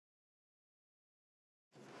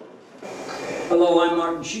Hello, I'm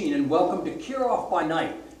Martin Sheen, and welcome to Kirov By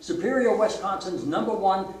Night, Superior, Wisconsin's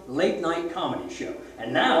 #1 late-night comedy show.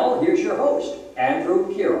 And now, here's your host, Andrew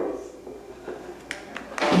Kirov.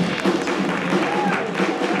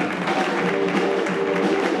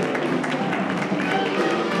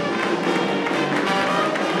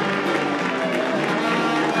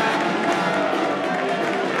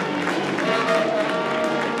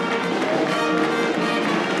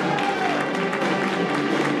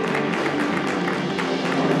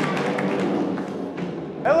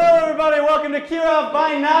 Welcome to Kirov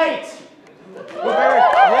By Night.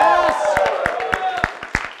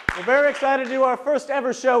 We're very excited to do our first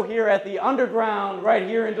ever show here at the Underground right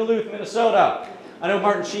here in Duluth, Minnesota. I know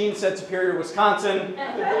Martin Sheen said Superior, Wisconsin.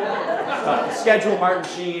 Schedule Martin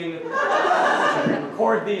Sheen to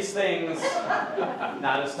record these things.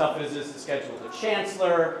 Not as tough as this to schedule the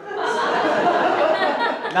Chancellor.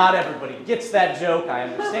 Not everybody gets that joke, I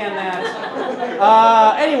understand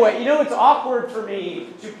that. Anyway, you know, it's awkward for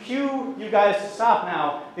me to cue you guys to stop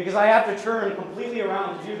now because I have to turn completely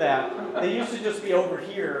around to do that. They used to just be over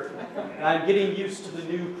here, and I'm getting used to the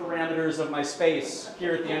new parameters of my space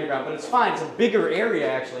here at the Underground, but it's fine, it's a bigger area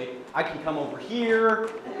actually. I can come over here,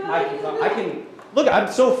 I can look, I'm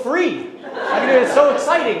so free. It's so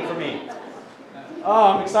exciting for me.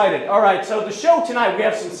 Oh, I'm excited. All right, so the show tonight, we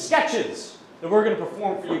have some sketches that we're going to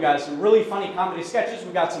perform for you guys. Some really funny comedy sketches.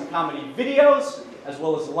 We've got some comedy videos, as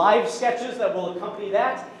well as live sketches that will accompany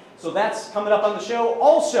that. So that's coming up on the show.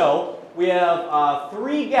 Also, we have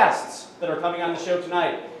 3 guests that are coming on the show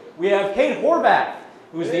tonight. We have Kate Horvath,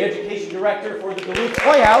 who is the education director for the Duluth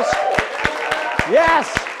Playhouse.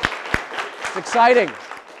 Yes! It's exciting.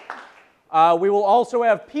 We will also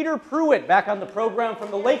have Peter Pruett back on the program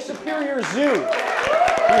from the Lake Superior Zoo.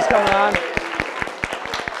 He's coming on.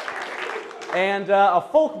 And a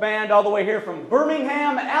folk band all the way here from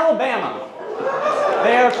Birmingham, Alabama.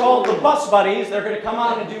 They are called the Bus Buddies. They're going to come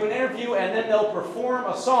on and do an interview, and then they'll perform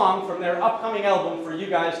a song from their upcoming album for you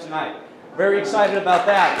guys tonight. Very excited about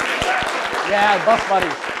that. Yeah, Bus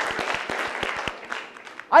Buddies.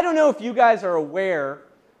 I don't know if you guys are aware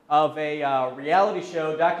of a reality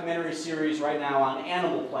show, documentary series right now on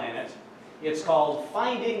Animal Planet. It's called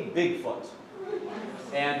Finding Bigfoot.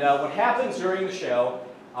 And what happens during the show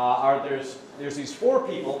there's these 4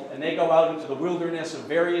 people, and they go out into the wilderness of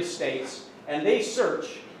various states, and they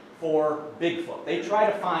search for Bigfoot. They try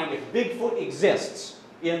to find if Bigfoot exists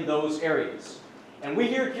in those areas. And we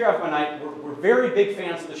here at Kirov By Night, we're very big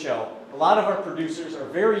fans of the show. A lot of our producers are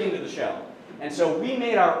very into the show. And so we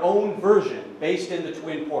made our own version based in the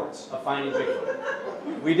Twin Ports of Finding Bigfoot.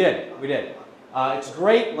 We did. It's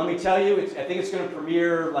great, let me tell you. I think it's going to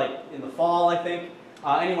premiere like in the fall, I think.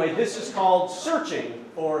 Anyway, this is called Searching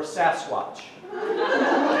for Sasquatch.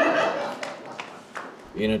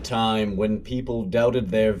 In a time when people doubted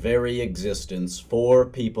their very existence, 4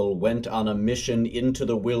 people went on a mission into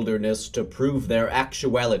the wilderness to prove their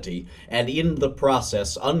actuality, and in the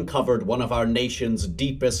process uncovered one of our nation's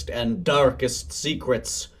deepest and darkest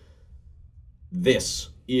secrets. This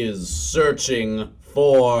is Searching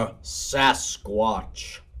for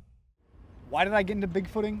Sasquatch. Why did I get into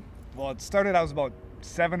Bigfooting? Well, it started, I was about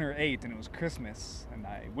 7 or 8, and it was Christmas, and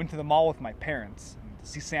I went to the mall with my parents to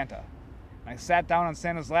see Santa. I sat down on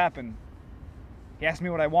Santa's lap, and he asked me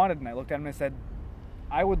what I wanted, and I looked at him and I said,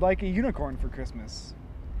 I would like a unicorn for Christmas.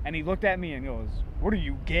 And he looked at me and goes, what are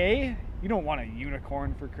you, gay? You don't want a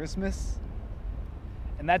unicorn for Christmas.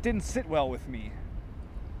 And that didn't sit well with me.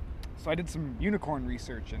 So I did some unicorn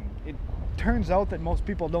research, and it turns out that most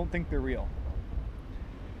people don't think they're real.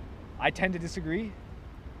 I tend to disagree.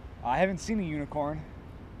 I haven't seen a unicorn,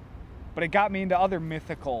 but it got me into other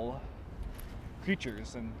mythical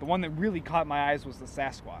creatures, and the one that really caught my eyes was the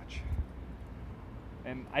Sasquatch.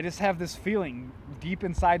 And I just have this feeling deep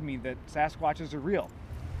inside me that Sasquatches are real.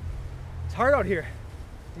 It's hard out here.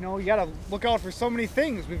 You know, you gotta look out for so many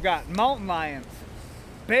things. We've got mountain lions,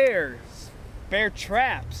 bears, bear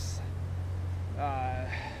traps,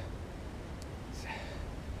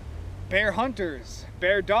 bear hunters,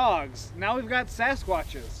 bear dogs. Now we've got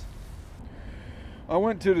Sasquatches. I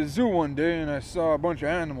went to the zoo one day and I saw a bunch of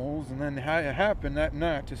animals, and then it happened that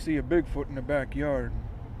night to see a Bigfoot in the backyard.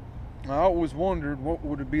 I always wondered what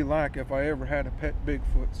would it be like if I ever had a pet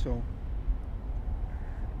Bigfoot, so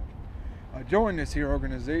I joined this here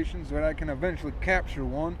organization so that I can eventually capture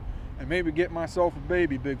one and maybe get myself a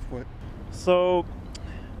baby Bigfoot. So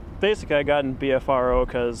basically I got in BFRO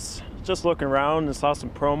because just looking around and saw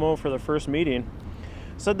some promo for the first meeting.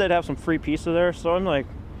 Said they'd have some free pizza there, so I'm like,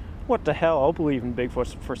 what the hell, I'll believe in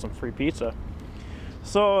Bigfoot for some free pizza.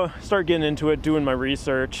 So I started getting into it, doing my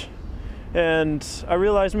research, And I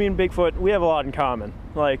realized me and Bigfoot, we have a lot in common.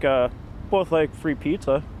 Like, both like free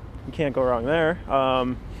pizza. You can't go wrong there.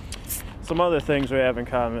 Some other things we have in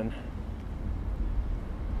common.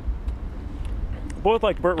 Both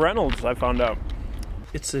like Burt Reynolds, I found out.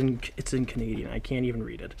 It's in Canadian. I can't even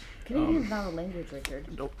read it. Canadian's not a language,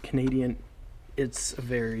 Richard. No, Canadian, it's a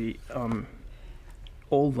very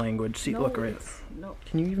old language. See, No, look right. No.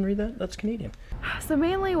 Can you even read that? That's Canadian. So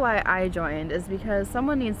mainly why I joined is because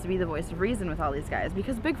someone needs to be the voice of reason with all these guys,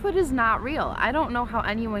 because Bigfoot is not real. I don't know how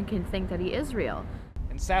anyone can think that he is real.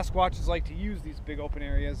 And Sasquatches like to use these big open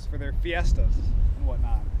areas for their fiestas and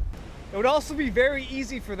whatnot. It would also be very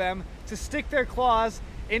easy for them to stick their claws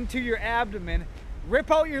into your abdomen,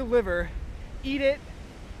 rip out your liver, eat it,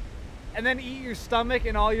 and then eat your stomach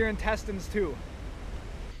and all your intestines too.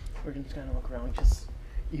 We're gonna kind of look around. Just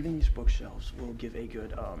even these bookshelves will give a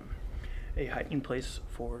good a hiding place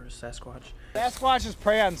for Sasquatch. Sasquatches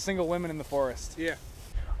prey on single women in the forest. Yeah.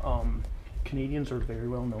 Canadians are very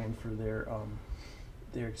well known for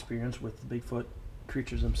their experience with the Bigfoot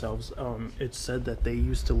creatures themselves. It's said that they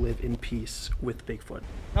used to live in peace with Bigfoot.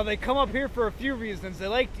 Now they come up here for a few reasons. They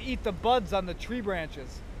like to eat the buds on the tree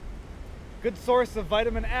branches. Good source of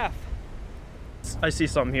vitamin F. I see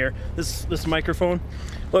something here. This microphone.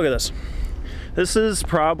 Look at this. This is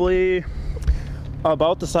probably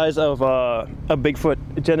about the size of a Bigfoot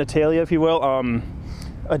genitalia, if you will.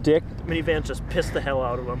 A dick. Minivan just pissed the hell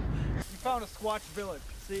out of him. You found a Squatch village.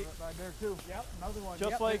 See, right there too. Yep, another one.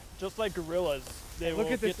 Just like gorillas, they will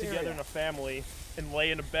get together area in a family and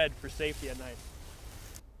lay in a bed for safety at night.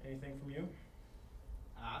 Anything from you?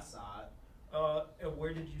 I saw it.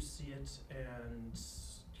 Where did you see it, and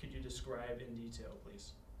could you describe in detail,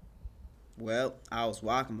 please? Well, I was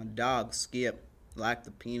walking my dog Skip, like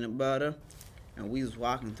the peanut butter, and we was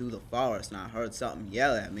walking through the forest, and I heard something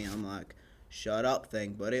yell at me. I'm like, shut up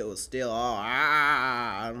thing, but it was still all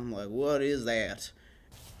ah, and I'm like, what is that?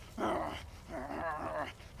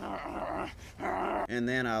 And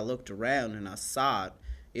then I looked around and I saw it.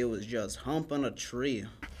 It was just humping a tree.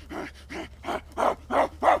 Because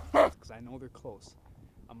I know they're close.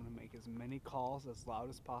 I'm going to make as many calls as loud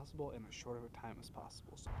as possible in as short of a time as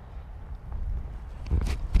possible.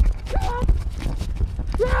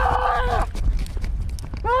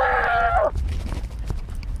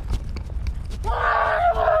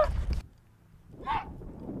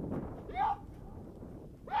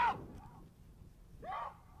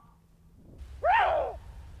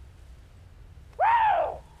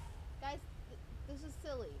 Guys, this is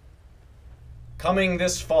silly. Coming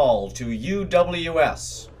this fall to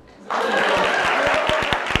UWS.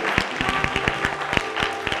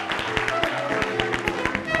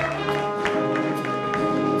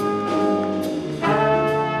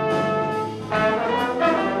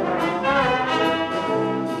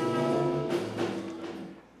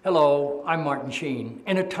 Hello, I'm Martin Sheen.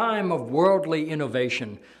 In a time of worldly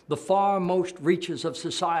innovation, the farmost reaches of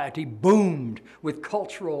society boomed with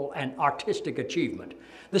cultural and artistic achievement.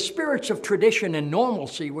 The spirits of tradition and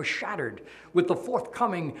normalcy were shattered with the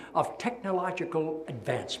forthcoming of technological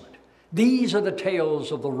advancement. These are the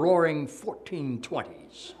tales of the roaring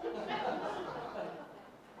 1420s.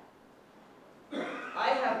 I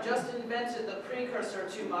have just invented the precursor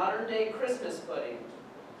to modern-day Christmas pudding.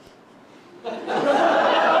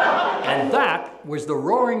 And that was the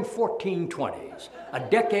roaring 1420s, a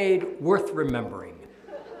decade worth remembering,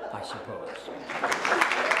 I suppose.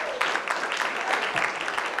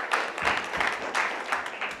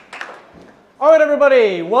 All right,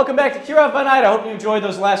 everybody, welcome back to Kirov By Night. I hope you enjoyed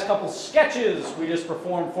those last couple sketches we just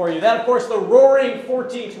performed for you. That, of course, the roaring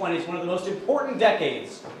 1420s, one of the most important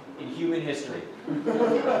decades in human history.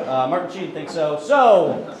 Martin Sheen thinks so.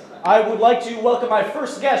 So, I would like to welcome my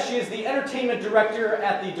first guest. She is the entertainment director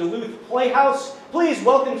at the Duluth Playhouse. Please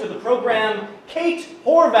welcome to the program, Kate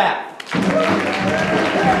Horvath.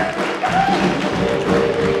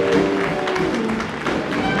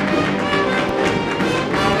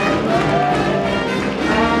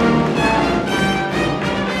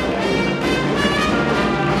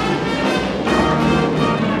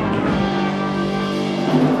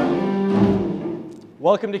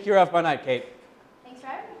 Welcome to Kirov By Night, Kate. Thanks for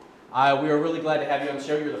having me. We are really glad to have you on the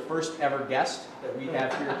show. You're the first ever guest that we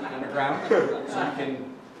have here at the Underground. So you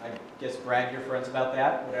can, I guess, brag your friends about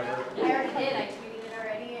that, whatever. I already did. I tweeted it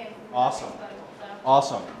already. And Awesome.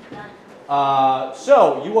 so. Awesome.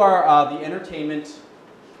 So you are the entertainment,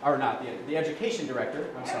 or not, the education director,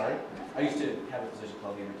 I'm sorry. I used to have a position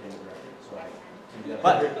called the entertainment director, so I can do that.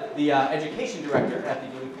 But the education director at the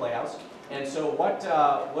Duluth Playhouse. And so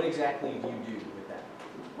what exactly do you do with that?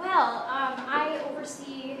 Well, I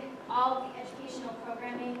oversee all of the educational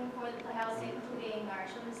programming for the Playhouse our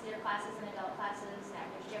children's theater classes and adult classes, an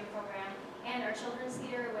active gym program, and our children's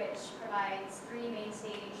theater, which provides 3 main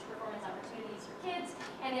stage performance opportunities for kids,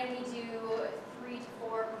 and then we do 3 to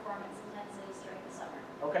 4 performance intensives during the summer.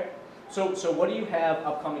 Okay. So what do you have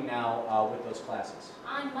upcoming now with those classes?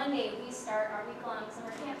 On Monday, we start our week-long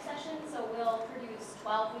summer camp session, so we'll produce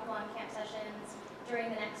 12 week-long camp sessions during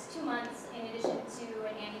the next 2 months, in addition to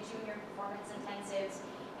an Annie Junior performance intensives,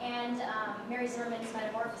 and Mary Zimmerman's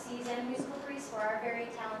Metamorphoses and a musical piece for our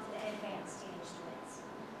very talented and advanced teenage students.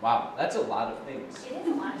 Wow, that's a lot of things. It is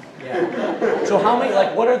a lot of things. Yeah. So how many,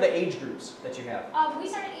 like, what are the age groups that you have? We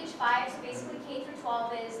start at age 5, so basically K through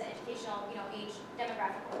 12 is the educational, age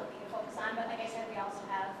demographic we're looking to focus on. But like I said, we also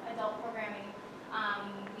have adult programming.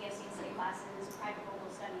 We have scene study classes, private vocal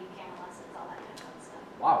study, piano lessons, all that kind of fun stuff.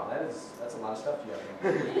 Wow, that's a lot of stuff you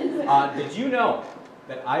have. Did you know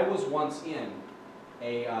that I was once in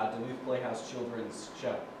a Duluth Playhouse children's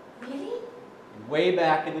show? Really? Way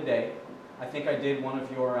back in the day. I think I did one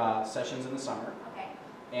of your sessions in the summer. Okay.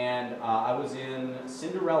 And I was in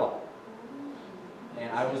Cinderella.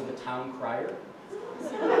 And I was the town crier. I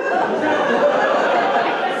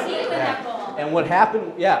can see you in that role. And what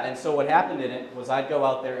happened, and so what happened in it was I'd go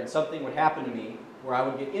out there and something would happen to me where I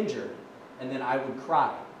would get injured, and then I would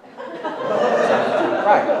cry. So I was the town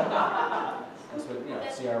crier. That's what,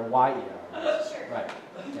 C-R-Y-E-R. Sure. Right.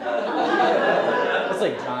 Yeah. It's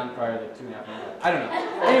like John Cryer, like 2.5 minutes. I don't know.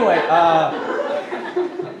 Anyway,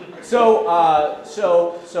 so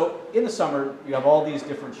in the summer, you have all these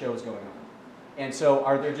different shows going on. And so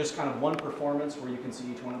are there just kind of one performance where you can see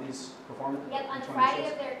each one of these performances? Yep, on Friday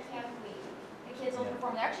of their camp week, the kids will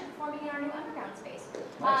perform. They're actually performing in our new underground space.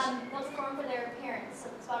 Nice. They'll perform for their parents. So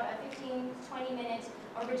it's about a 15 to 20 minute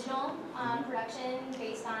original production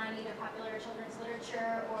based on either popular children's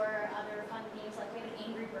literature or other fun themes. Like we have an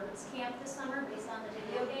Angry Birds camp this summer based on the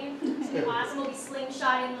video game. It's going to be awesome. We'll be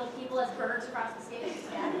slingshotting little people as birds across the stage.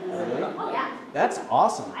 Yeah. Really? Oh yeah. That's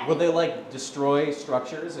awesome. Will they like destroy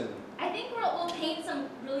structures and? I think we'll paint some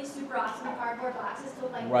really super awesome cardboard boxes to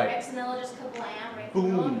look like Right. bricks, and then they'll just kablam right Boom.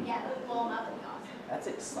 through them. Yeah, they'll blow them up and be awesome. That's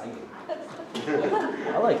exciting.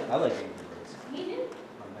 I like Angry Birds. Me too.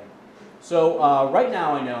 So right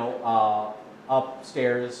now I know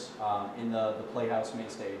upstairs in the Playhouse main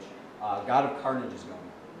stage, God of Carnage is going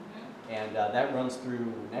on. And that runs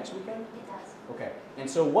through next weekend? It does. Okay. And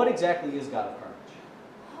so what exactly is God of Carnage?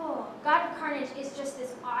 Oh, God of Carnage is just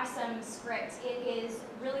this awesome script. It is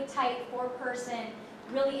really tight, 4-person,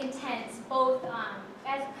 really intense, both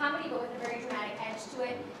as a comedy but with a very dramatic edge to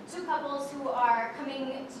it. 2 couples who are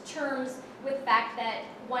coming to terms with the fact that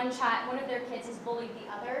one of their kids has bullied the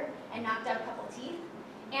other and knocked out a couple teeth.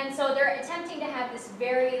 And so they're attempting to have this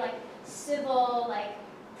very civil,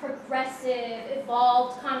 progressive,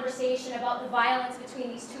 evolved conversation about the violence between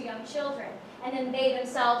these 2 young children. And then they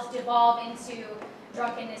themselves devolve into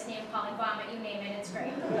drunkenness, name-calling, vomit, you name it, it's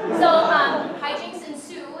great. So hijinks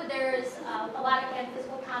ensue. There's a lot of, again,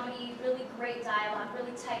 physical comedy, really great dialogue,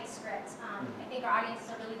 really tight script. I think our audiences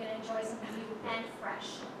are really going to enjoy something new and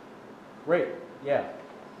fresh. Great, yeah.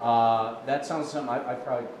 That sounds something I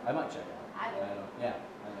might check out. I will. Yeah,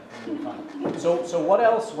 I think it'll be fun. So what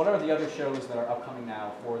else, what are the other shows that are upcoming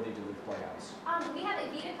now for the Duluth Playhouse? We have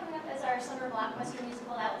Evita coming up as our summer blockbuster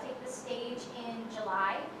musical. That will take the stage in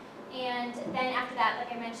July. And then after that,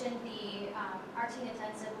 like I mentioned, our teen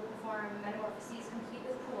intensive will perform Metamorphoses complete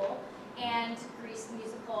with pool and Grease the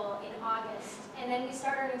musical in August. And then we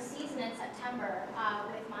start our new season in September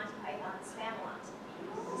with Monty Python's Spamalot.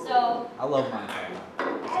 So I love Monty Python.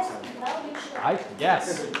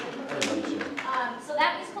 Yes, Everybody should. so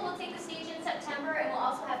that musical will take the stage in September, and we'll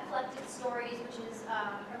also have Collected Stories, which is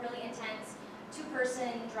a really intense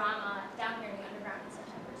 2-person drama down here in the underground in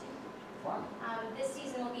September too. Fun. This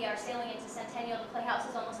season will be our sailing into Centennial. The Playhouse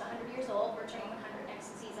is almost 100 years old. We're turning 100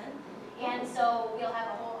 next season. And so we'll have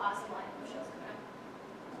a whole awesome lineup of shows coming up.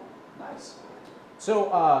 Nice.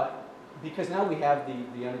 So, because now we have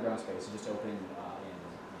the underground space, it just opened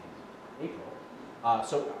in April.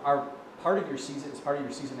 So part of your season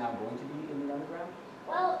now going to be in the underground?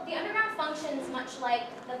 Well, the underground functions much like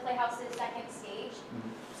the Playhouse's second stage.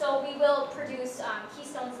 So we will produce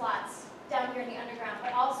keystone slots down here in the underground,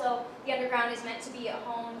 but also the underground is meant to be a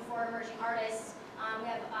home for emerging artists. We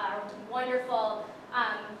have a wonderful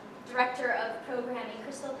director of programming,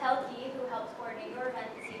 Crystal Pelkey, who helped coordinate your event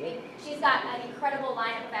this evening. She's got an incredible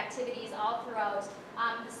lineup of activities all throughout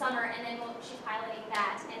the summer, and then she's piloting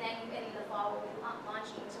that, and then in the fall we'll be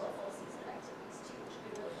launching into a full season of activities too, which will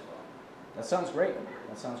be really cool. That sounds great.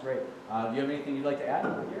 That sounds great. Do you have anything you'd like to add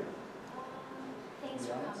over here? Thanks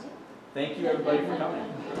for coming. Thank you, everybody, for coming.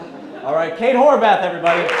 All right, Kate Horvath,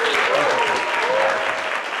 everybody.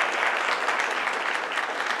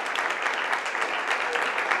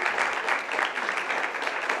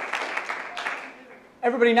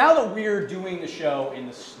 Everybody, now that we're doing the show in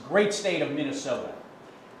this great state of Minnesota,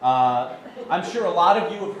 I'm sure a lot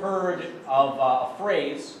of you have heard of a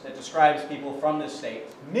phrase that describes people from this state,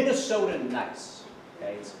 Minnesota nice.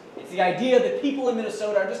 Okay? It's the idea that people in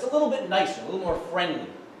Minnesota are just a little bit nicer, a little more friendly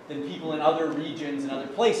than people in other regions and other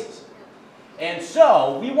places. And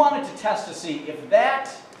so we wanted to test to see if that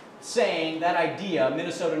saying, that idea,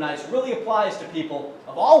 Minnesota nice, really applies to people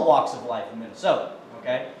of all walks of life in Minnesota.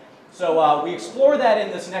 Okay? So we explore that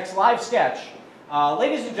in this next live sketch.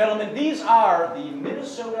 Ladies and gentlemen, these are the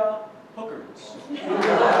Minnesota hookers.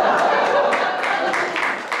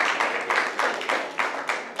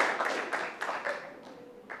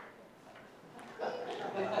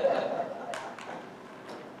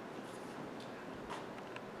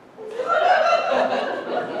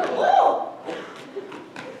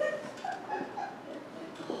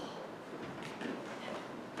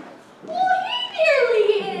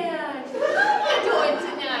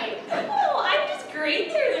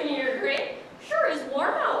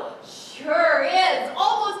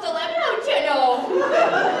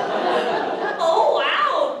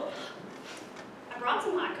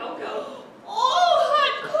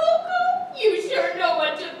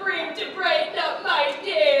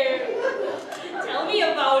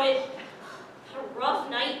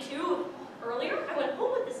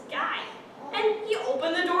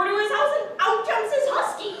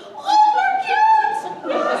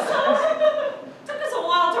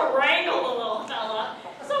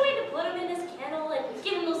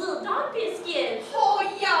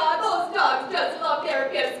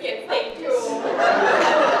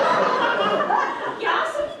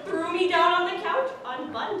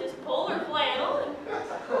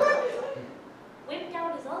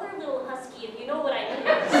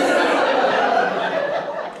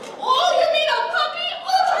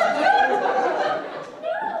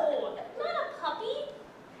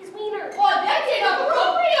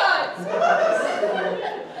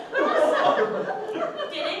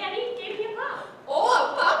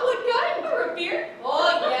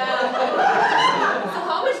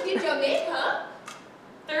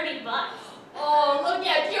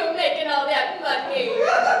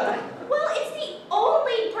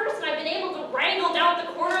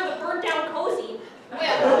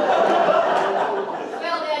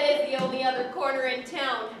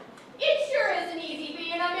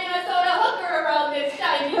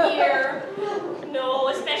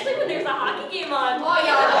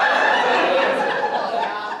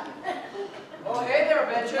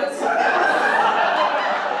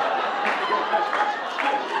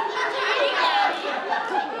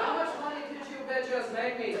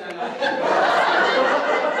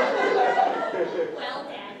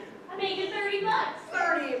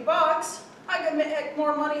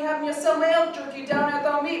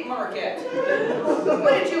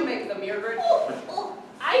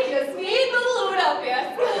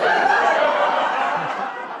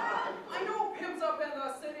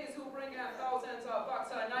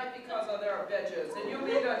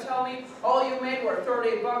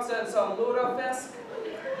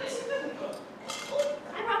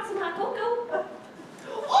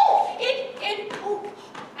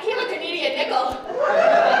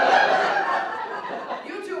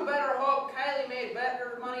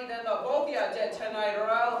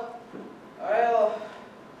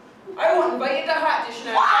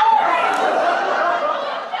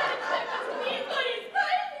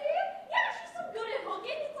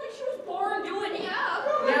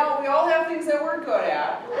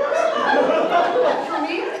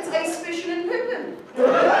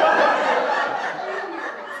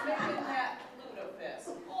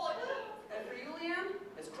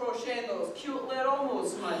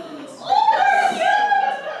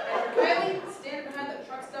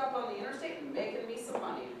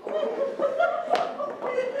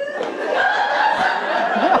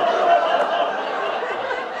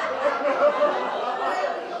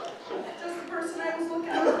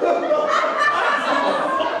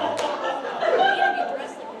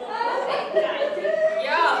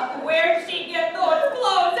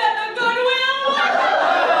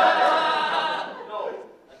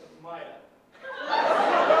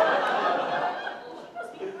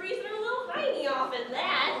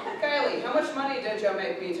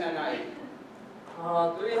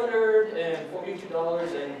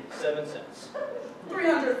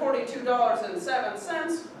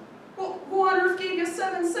 $342.07. Well, who on earth gave you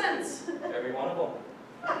 7 cents? Every one of them.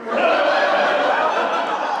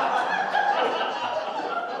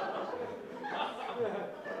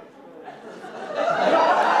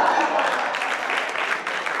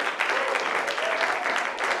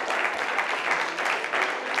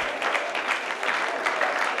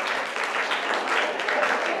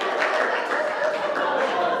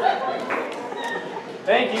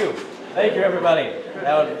 Thank you. Thank you, everybody.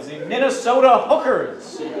 That was the Minnesota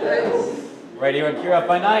Hookers. Right here on Kirov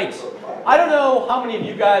By Night. I don't know how many of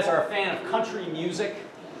you guys are a fan of country music.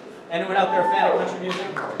 Anyone out there a fan of country music?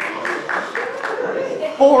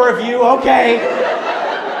 4 of you, okay.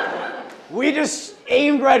 We just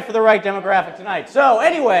aimed right for the right demographic tonight. So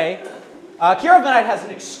anyway, Kirov By Night has an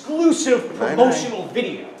exclusive promotional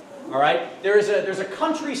video. All right, there's a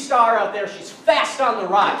country star out there. She's fast on the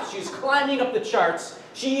rise. She's climbing up the charts.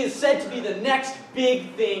 She is said to be the next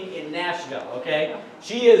big thing in Nashville. Okay,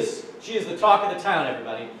 she is the talk of the town,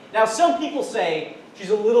 everybody. Now, some people say she's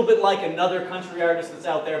a little bit like another country artist that's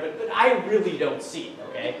out there, but I really don't see it.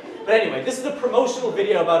 Okay, but anyway, this is a promotional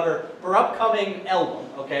video about her upcoming album.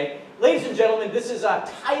 Okay, ladies and gentlemen, this is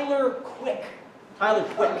Tyler Quick. Tyler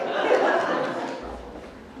Quick.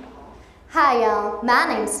 Hi y'all,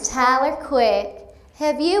 my name's Tyler Quick.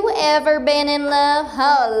 Have you ever been in love?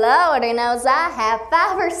 Oh Lordy knows I have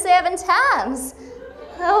 5 or 7 times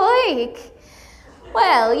a week.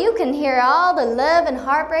 Well, you can hear all the love and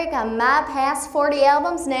heartbreak on my past 40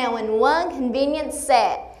 albums now in one convenient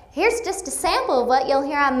set. Here's just a sample of what you'll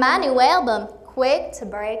hear on my new album, Quick to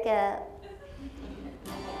Break Up.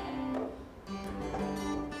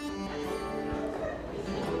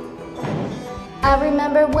 I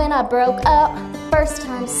remember when I broke up the first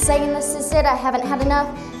time, saying this is it, I haven't had enough,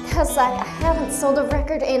 cause I haven't sold a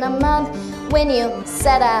record in a month. When you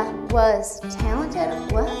said I was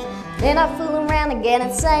talented, what? Then I fool around again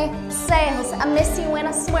and say, sales, I miss you and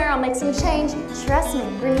I swear I'll make some change. Trust me,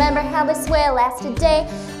 remember how this well lasted day?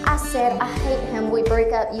 I said I hate him, we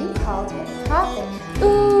break up, you called it profit.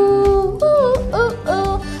 Ooh, ooh, ooh,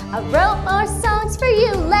 ooh, I wrote more songs for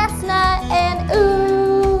you last night and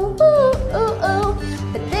ooh, ooh, ooh, ooh.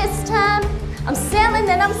 But this time, I'm selling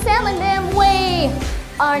and I'm selling them. We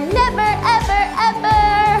are never, ever,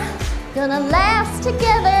 ever gonna last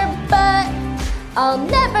together, but I'll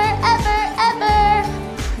never, ever, ever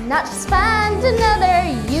not just find another.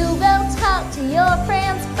 You go talk to your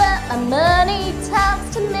friends, but my money talks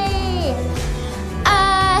to me.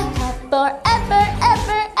 I have forever,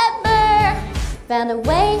 ever, ever found a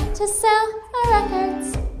way to sell my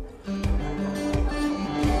records.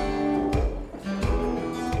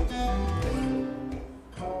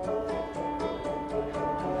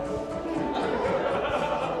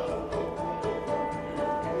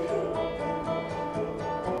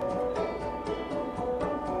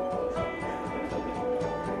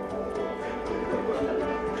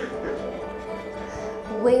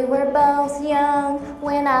 We were both young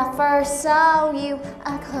when I first saw you.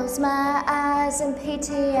 I close my eyes and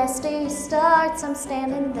PTSD starts. I'm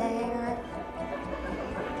standing there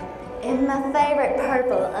in my favorite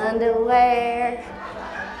purple underwear.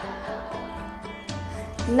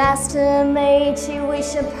 Nice to meet you, we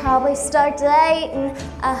should probably start dating.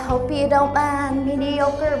 I hope you don't mind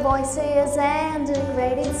mediocre voices and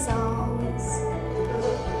degrading songs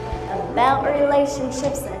about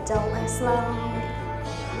relationships that don't last long.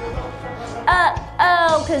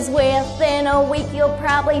 Uh-oh, cause within a week you'll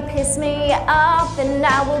probably piss me off, and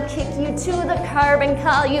I will kick you to the curb and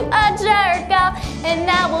call you a jerk off, and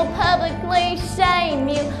I will publicly shame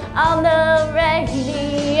you on the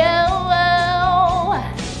radio.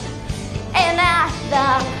 And I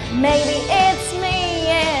thought maybe it's me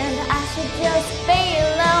and I should just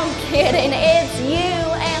feel I'm kidding, it's you,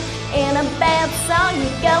 and in a bad song you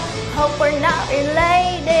go, hope we're not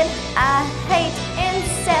related, I hate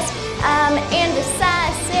incest, I'm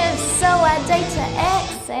indecisive, so I date to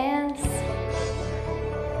excess.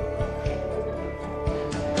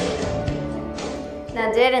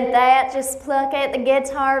 Now didn't that just pluck at the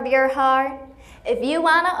guitar of your heart? If you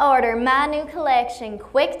want to order my new collection,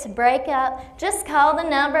 Quick to Break Up, just call the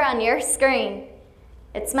number on your screen.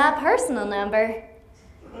 It's my personal number.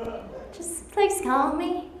 Just please call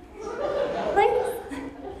me. Please.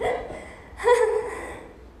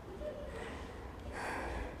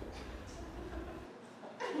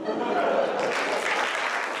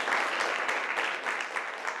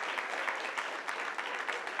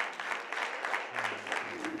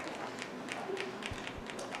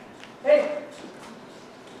 Hey!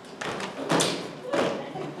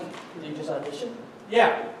 Did you just audition?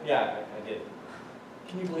 Yeah, I did.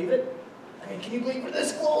 Can you believe it? I mean, can you believe we're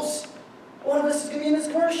this close? One of us is going to be in this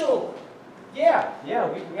commercial. Yeah, we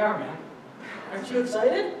are, man. Aren't you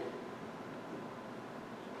excited?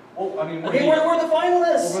 Well, I mean, we're the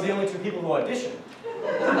finalists. Well, we're the only 2 people who auditioned.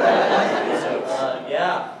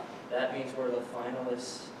 Yeah, that means we're the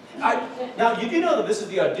finalists. Now, you do know that this is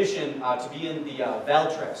the audition to be in the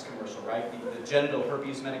Valtrex commercial, right? The genital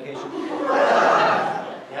herpes medication.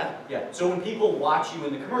 Yeah? Yeah. So when people watch you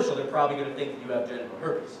in the commercial, they're probably going to think that you have genital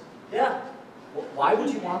herpes. Yeah. Why would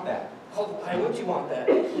you want that? Oh, why would you want that?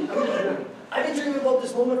 I mean, I've been dreaming about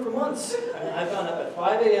this moment for months. I mean, I've gone up at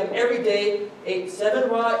 5 a.m. every day, ate 7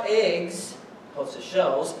 raw eggs, plus the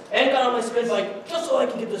shells, and got on my spin bike just so I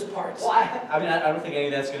can get this part. Well, I mean, I don't think any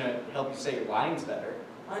of that's going to help you say your lines better.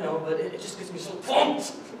 I know, but it just gets me so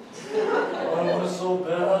pumped. Oh, I want it so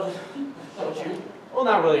bad. Don't you? Well,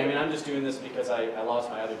 not really. I mean, I'm just doing this because I lost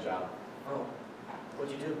my other job. Oh,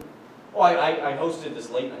 what'd you do? Well, I hosted this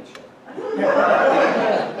late night show.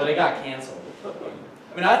 But it got canceled.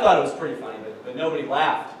 I mean, I thought it was pretty funny, but nobody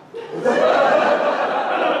laughed. So, you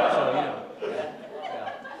know.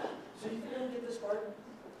 Yeah. So you think I'm gonna get this part?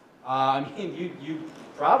 I mean, you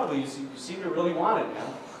probably, you seem to really want it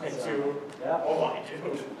now. I do. Yeah. Oh, I do.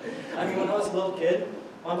 I mean, when I was a little kid,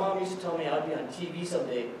 my mom used to tell me I'd be on TV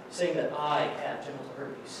someday saying that I have genital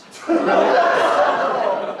herpes.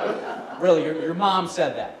 Really? Your mom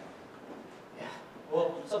said that? Yeah.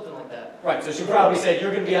 Well, something like that. Right, so she probably said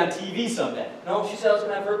you're going to be on TV someday. No, she said I was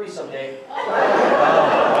going to have herpes someday.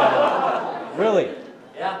 Really?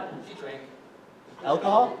 Yeah, she drank.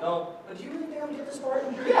 Alcohol? No. But do you really think I'm going to get this part?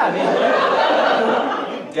 Yeah, I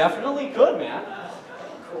mean, you definitely could, man.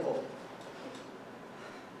 Cool.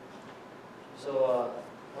 So,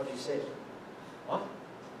 what did you say? What?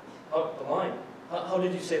 Oh, the line. How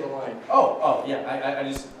did you say the line? Oh, yeah, I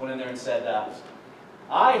just went in there and said,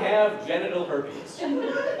 I have genital herpes.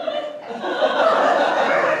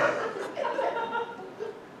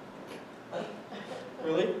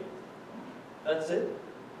 Really? That's it?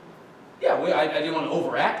 Yeah, I didn't want to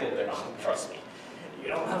overact it there. Trust me. You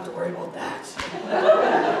don't have to worry about that.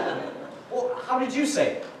 Well, how did you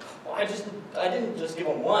say it? Well, I didn't just give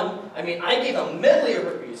him one. I mean, I gave a medley of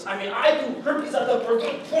herpes. I mean, I do herpes at the for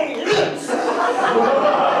 20 minutes.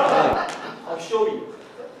 I'll show you.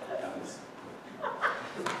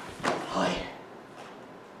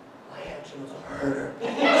 I have genital herpes.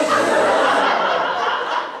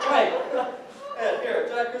 Right. Here,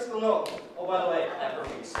 Jack Crystal, no. Oh, by the way, I have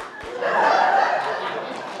herpes.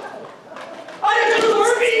 I have genital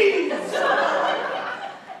herpes!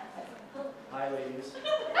 Hi, ladies.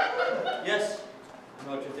 Yes, I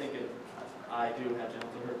know what you're thinking. I do have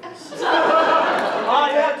genital herpes. I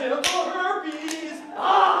have genital herpes!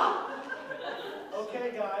 Ah! Okay,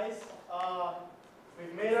 guys.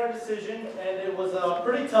 We've made our decision, and it was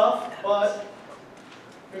pretty tough, but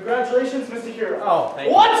congratulations, Mr. Kirov. Oh, thank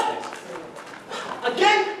you. What? Thanks.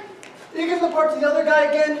 Again? You give the part to the other guy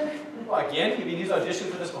again? Well, again? You mean he's auditioned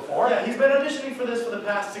for this before? Yeah, he's been auditioning for this for the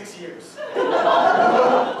past 6 years.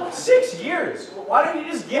 6 years? Why don't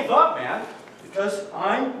you just give up, man? Because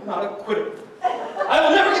I'm not a quitter. I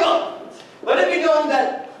will never give up. Let it be known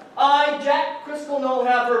that I, Jack Crystal, No,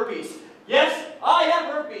 have herpes. Yes, I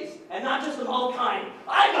have herpes, and not just of all kind.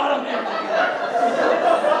 I got them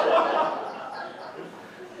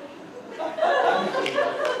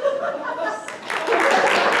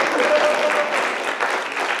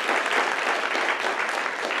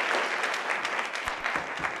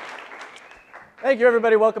Thank you,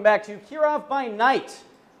 everybody. Welcome back to Kirov By Night,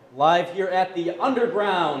 live here at the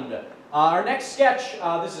Underground. Our next sketch,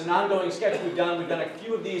 this is an ongoing sketch we've done. We've done a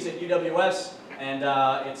few of these at UWS, and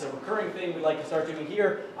it's a recurring thing we'd like to start doing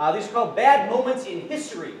here. These are called Bad Moments in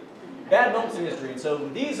History. Bad Moments in History. And so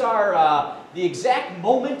these are the exact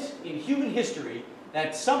moment in human history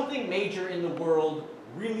that something major in the world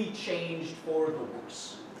really changed for the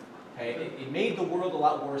worse. Okay? It made the world a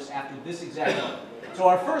lot worse after this exact moment. So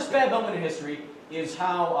our first bad moment in history is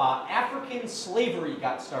how African slavery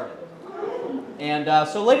got started. And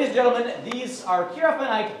so, ladies and gentlemen, these are Kirov By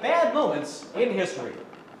Night bad moments in history.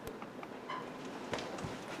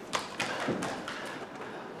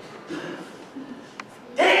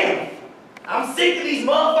 Damn! I'm sick of these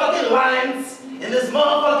motherfucking lions in this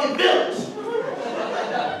motherfucking village.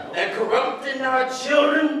 They're corrupting our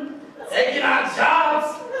children, taking our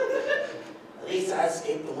jobs. At least I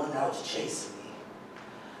escaped the one that was chasing me.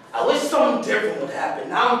 I wish something different would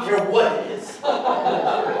happen. I don't care what it is.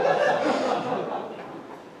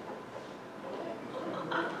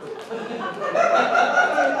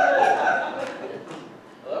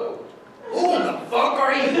 Hello. Who in the fuck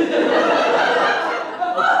are you?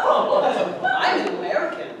 I'm an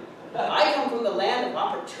American. I come from the land of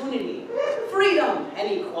opportunity, freedom,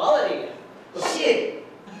 and equality. Shit.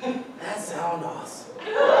 That sounds awesome.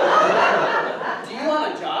 Do you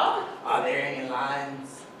want a job? Are there any lines?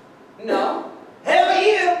 No. Hell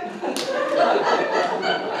yeah!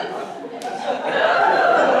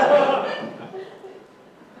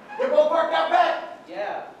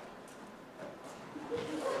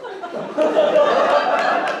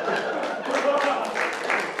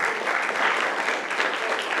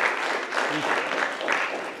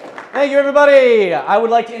 Thank you, everybody. I would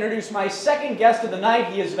like to introduce my second guest of the night.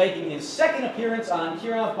 He is making his second appearance on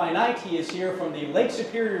Kirov By Night. He is here from the Lake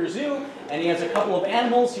Superior Zoo, and he has a couple of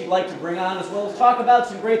animals he'd like to bring on, as well as talk about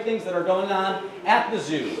some great things that are going on at the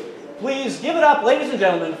zoo. Please give it up, ladies and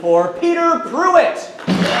gentlemen, for Peter Pruett.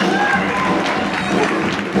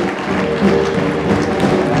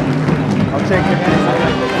 I'll take your hands.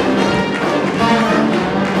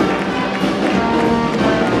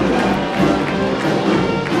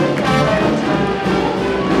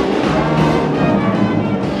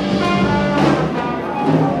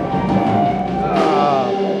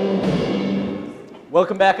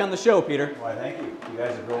 Welcome back on the show, Peter. Why, thank you. You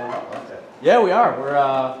guys are growing up, aren't they? Yeah, we are.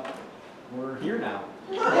 We're here now.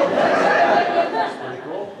 That's pretty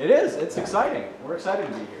cool. It is. It's exciting. We're excited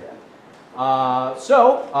to be here.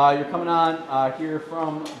 So you're coming on here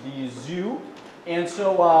from the zoo, and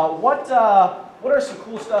so what are some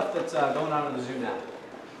cool stuff that's going on in the zoo now?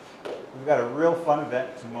 We've got a real fun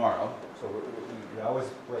event tomorrow, so we always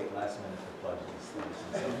wait last minute to plug these things.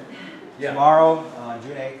 So tomorrow, on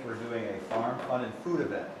June 8th, we're doing a farm, fun, and food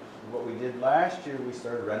event. What we did last year, we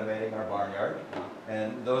started renovating our barnyard,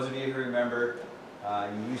 and those of you who remember,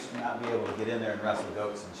 you used to not be able to get in there and wrestle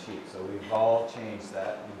goats and sheep, so we've all changed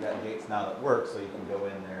that. We've got gates now that work, so you can go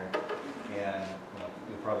in there and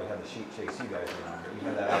you'll probably have the sheep chase you guys around, but you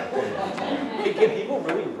have that opportunity. Can people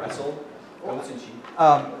really wrestle goats and sheep?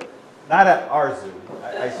 Not at our zoo,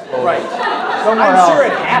 I suppose. Right. Somewhere I'm else. sure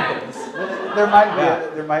it happens.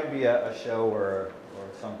 There might be a show or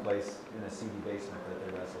someplace in a seedy basement that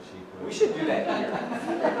they wrestle sheep. We should do that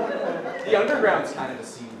here. The underground's kind of a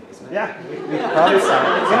seedy basement. Yeah, we could probably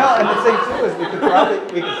and the thing too is we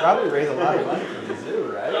could probably raise a lot of money for the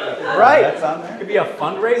zoo, right? Right. That's on there. Could be a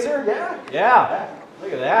fundraiser. Yeah.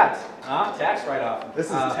 Look at that. Tax write-off. This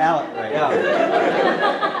is talent right here.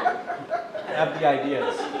 Have the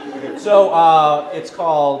ideas. So it's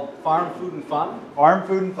called Farm, Food, and Fun? Farm,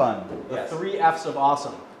 Food, and Fun. The 3 F's of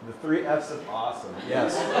awesome. The 3 F's of awesome.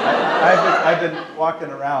 Yes. I've been walking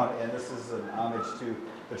around, and this is an homage to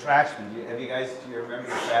the Trashmen. Do you remember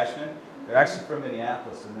the Trashmen? They're actually from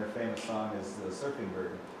Minneapolis, and their famous song is the Surfing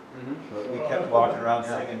Bird. But we kept walking around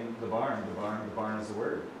singing the barn is the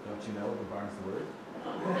word. Don't you know the barn is the word?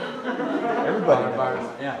 Everybody knows.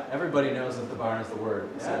 Yeah, everybody knows that the barn is the word.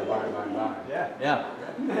 Yeah. So barn. Yeah.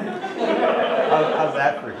 How's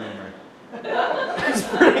that for humor? It's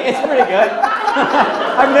pretty good.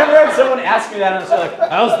 I've never had someone ask me that and say like,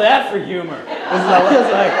 "How's that for humor?"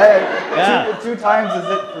 Two times is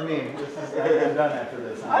it for me. I'm done after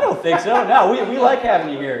this. I don't think so. No, we like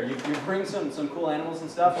having you here. You bring some cool animals and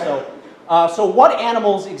stuff. So what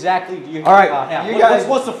animals exactly do you have? You guys,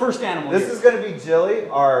 what's the first animal? This is going to be Jilly,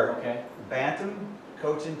 our bantam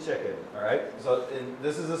cochin chicken. All right. So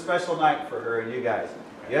this is a special night for her and you guys.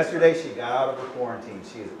 Yesterday she got out of her quarantine.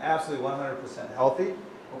 She is absolutely 100% healthy.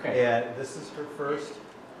 Okay. And this is her first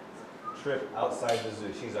trip outside the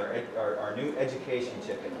zoo. She's our new education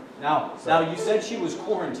chicken. Now you said she was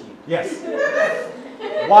quarantined. Yes.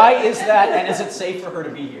 Why is that, and is it safe for her to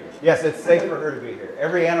be here? Yes, it's safe for her to be here.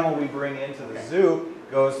 Every animal we bring into the zoo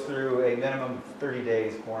goes through a minimum of 30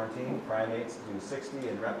 days quarantine. Primates do 60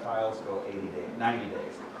 and reptiles go 90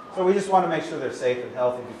 days. So we just want to make sure they're safe and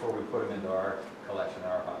healthy before we put them into our collection,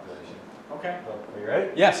 our population. Okay. So, are you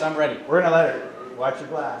ready? Yes, I'm ready. We're going to let her, watch your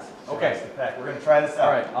glass. Okay. We're going to try this out.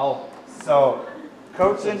 All right, So,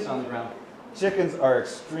 cochin on the ground. chickens are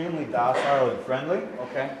extremely docile and friendly.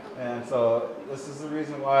 Okay. And so this is the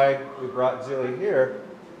reason why we brought Jilly here.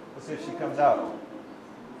 Let's see if she comes out.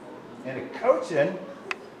 And a cochin,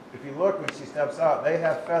 if you look when she steps out, they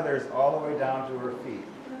have feathers all the way down to her feet.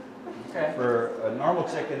 Okay. For a normal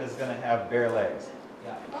chicken is going to have bare legs.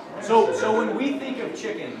 Yeah. So when we think of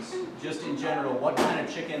chickens, just in general, what kind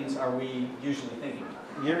of chickens are we usually thinking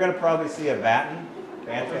of? You're going to probably see a bantam.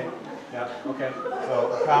 Yeah. Okay.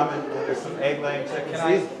 So common. There's some egg-laying chickens.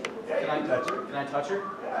 Can I touch her? Can I touch her?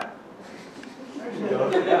 Yeah. There she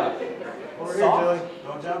goes. Yeah. Over here, Jilly.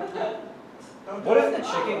 Don't jump. What if the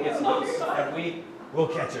chicken gets loose? Have we? We'll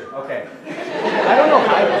catch her. Okay. I don't know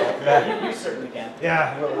how to. Yeah. You certainly can.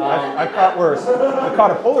 Yeah. I caught worse. I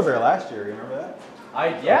caught a polar bear last year. You remember that? I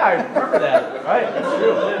remember that. Right. That's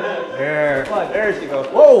true. There she goes.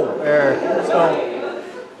 Whoa. There.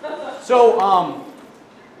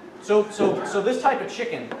 So this type of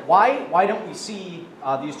chicken, why don't we see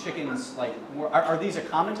these chickens like are these a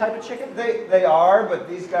common type of chicken? They are, but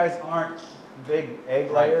these guys aren't big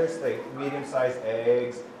egg layers. They medium-sized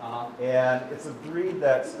eggs, and it's a breed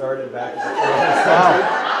that started back in the 20th century.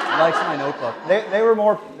 Likes my notebook.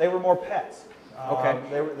 They were more pets.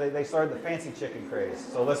 Okay. They started the fancy chicken craze.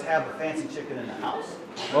 So let's have the fancy chicken in the house.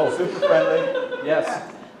 Oh, super friendly.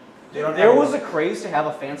 Yes. There was a craze to have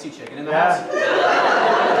a fancy chicken in the house.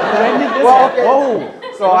 When did this happen? Whoa.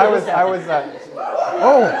 So I was.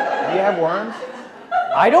 Oh, do you have worms?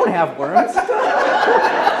 I don't have worms.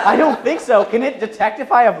 I don't think so. Can it detect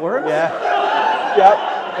if I have worms? Yeah. Yep.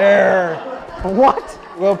 There. What?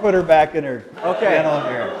 We'll put her back in her kennel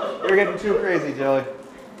here. You're getting too crazy, Jelly.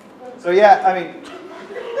 So yeah, I mean,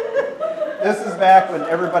 this is back when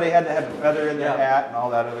everybody had to have a feather in their hat and all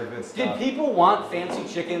that other good stuff. Did people want fancy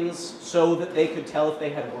chickens so that they could tell if they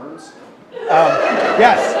had worms?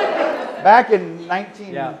 Yes. Back in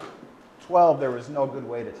 1912, there was no good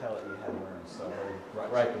way to tell that you had worms, so they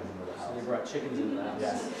brought chickens into the house. So they brought chickens into the house.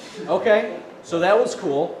 Yes. Okay, so that was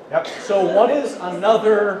cool. Yep. So what is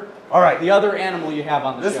another? All right. The other animal you have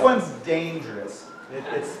on the show. This one's dangerous.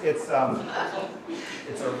 It's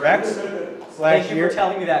a Rex / Thank you for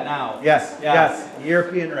telling me that now. Yes, yes,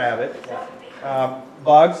 European rabbit.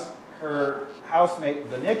 Bugs. Her housemate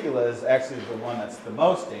Vanicula is actually the one that's the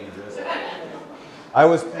most dangerous. I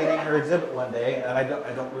was cleaning her exhibit one day, and I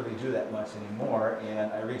don't really do that much anymore.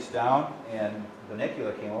 And I reached down, and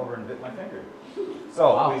Vanicula came over and bit my finger.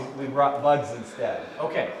 So we brought Bugs instead.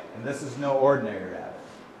 Okay. And this is no ordinary rabbit.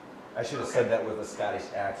 I should have said that with a Scottish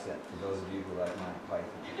accent for those of you who like Monty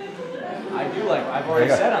Python. I do like. I've already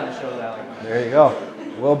said on the show that I like Monty. There you go.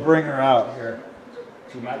 We'll bring her out here.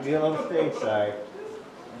 She might be a little stage shy.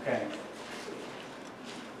 Okay.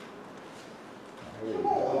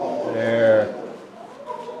 There.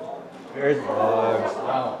 There's Bugs.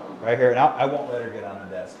 Wow. Right here. Now I won't let her get on the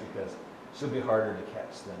desk because she'll be harder to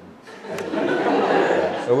catch than.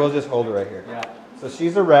 So we'll just hold her right here. Yeah. So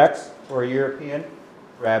she's a Rex, or a European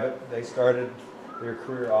rabbit. They started their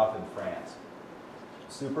career off in France.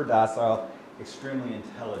 Super docile, extremely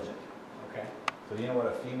intelligent. Okay. So do you know what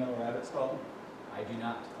a female rabbit's called? I do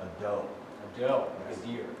not. A doe. A doe, like a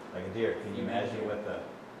deer. Like a deer. Can you imagine what the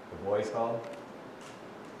boy's called?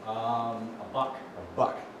 A buck. A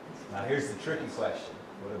buck. Now here's the tricky question.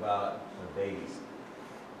 What about the babies?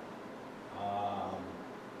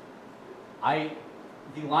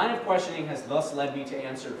 The line of questioning has thus led me to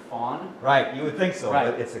answer fawn. Right, you would think so,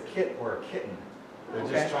 right. But it's a kit or a kitten. They're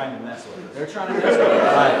just trying to mess with us. They're trying to mess with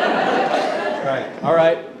us. Right. All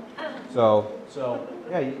right. So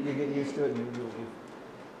yeah, you get used to it. And you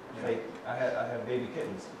say, I have baby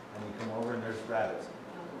kittens, and you come over and there's rabbits.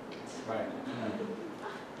 Right.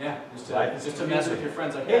 Yeah, just to mess with your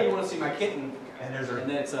friends. Like, hey, you want to see my kitten? And there's then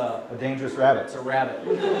it's a dangerous rabbit. It's a rabbit.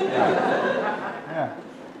 Yeah.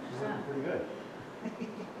 She's looking pretty good.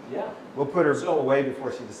 Yeah. We'll put her away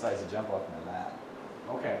before she decides to jump off my lap.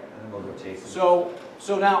 Okay. And then we'll go chasing. So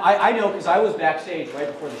now I know because I was backstage right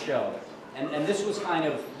before the show, and this was kind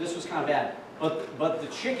of bad. But the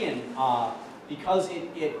chicken, because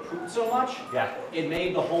it pooped so much, it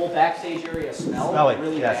made the whole backstage area smell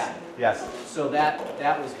really bad. Yes. So that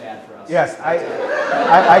was bad for us. Yes, I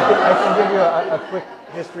can give you a quick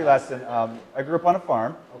history lesson. I grew up on a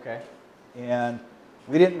farm. Okay. And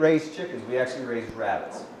we didn't raise chickens. We actually raised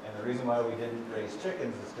rabbits. And the reason why we didn't raise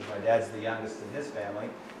chickens is because my dad's the youngest in his family,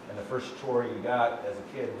 and the first chore you got as a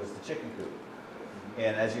kid was the chicken coop.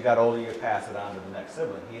 And as you got older, you pass it on to the next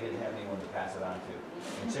sibling. He didn't have anyone to pass it on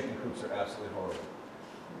to. And chicken coops are absolutely horrible.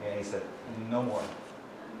 And he said, no more.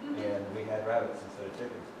 And we had rabbits instead of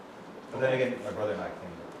chickens. But then again, my brother and I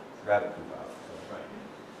cleaned the rabbit coop out. So. Right.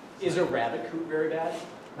 Is a rabbit coop very bad?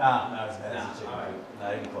 Nah, not as bad as a chicken coop.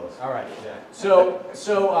 Not even close. All right. Yeah. So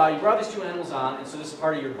you brought these two animals on, and so this is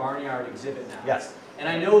part of your barnyard exhibit now. Yes. And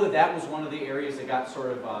I know that was one of the areas that got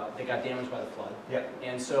that got damaged by the flood. Yep.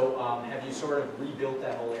 And so have you sort of rebuilt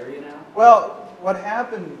that whole area now? Well, what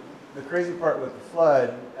happened, the crazy part with the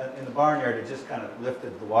flood, in the barnyard, it just kind of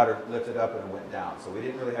the water lifted up and it went down. So we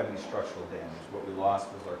didn't really have any structural damage. What we lost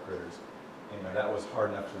was our critters. That was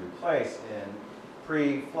hard enough to replace. And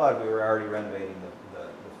pre-flood, we were already renovating the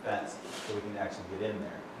fence so we can actually get in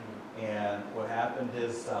there. And what happened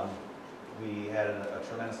is we had a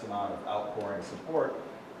tremendous amount of outpouring support,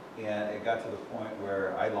 and it got to the point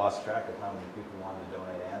where I lost track of how many people wanted to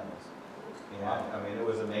donate animals. And I mean, it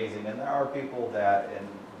was amazing. And there are people that, and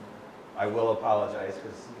I will apologize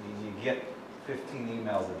because you get 15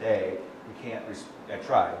 emails a day. You can't, I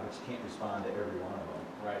tried, but you can't respond to every one of them.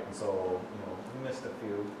 Right. And so, we missed a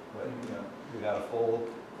few, but we got a full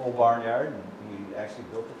barnyard, and we actually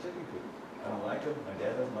built a chicken coop. I don't like them. My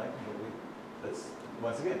dad doesn't like them, but that's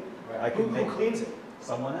once again. Right. Who cleans it?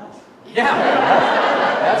 Someone else. Yeah,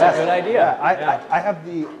 that's a good idea. Yeah, I have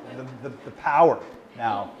the power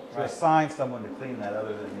now to assign someone to clean that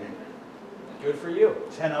other than me. Good for you.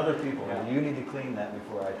 10 other people. Yeah. You need to clean that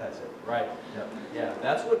before I touch it. Right. Yep. Yeah.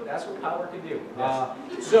 That's what power can do.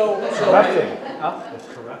 Yes. Correcting. It's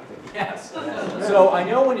correcting. Yes. So I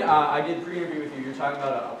know when I did pre-interview with you, you're talking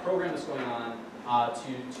about a program that's going on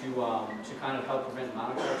to kind of help prevent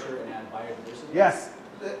monoculture and add biodiversity. Yes.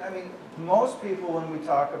 I mean, most people, when we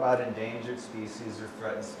talk about endangered species or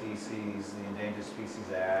threatened species, the Endangered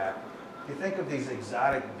Species Act, you think of these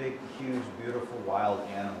exotic, big, huge, beautiful wild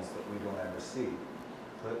animals that we don't ever see.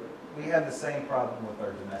 But we have the same problem with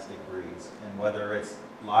our domestic breeds, and whether it's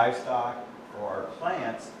livestock or our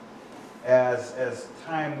plants, as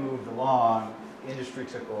time moved along, industry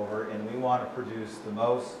took over, and we want to produce the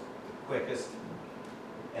most, the quickest,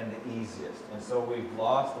 and the easiest. And so we've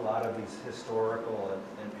lost a lot of these historical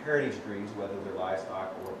and heritage breeds, whether they're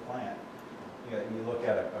livestock or plant. You know, you look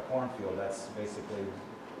at a cornfield, that's basically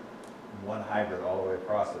one hybrid all the way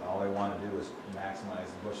across it. All they want to do is maximize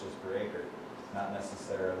the bushels per acre, not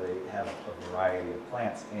necessarily have a variety of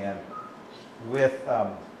plants. And with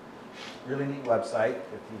really neat website,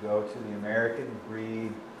 if you go to the American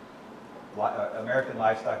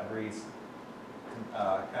Livestock Breeds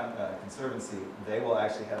Conservancy, they will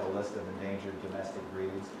actually have a list of endangered domestic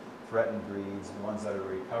breeds, threatened breeds, ones that are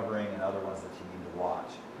recovering, and other ones that you need to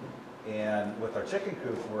watch. And with our chicken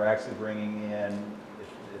coop, we're actually bringing in,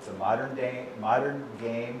 it's a modern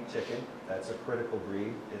game chicken. That's a critical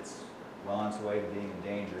breed. It's well on its way to being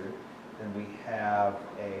endangered. Then we have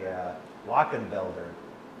a Lockenbelder,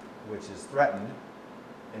 which is threatened.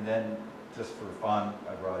 And then, just for fun,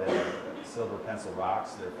 I brought in silver pencil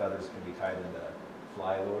rocks. Their feathers can be tied into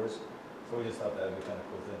fly lures. So we just thought that would be kind of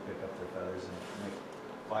cool to pick up their feathers and make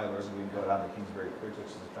fly lures. And we can go down to Kingsbury Creek, which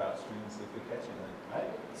is a trout stream, and see if we catch anything. All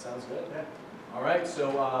right, sounds good. Yeah. All right, so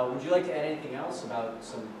would you like to add anything else about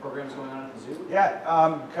some programs going on at the zoo? Yeah,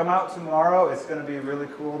 come out tomorrow. It's going to be really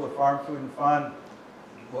cool, the Farm Food and Fun.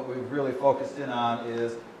 What we've really focused in on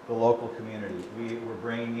is the local community. We're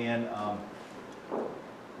bringing in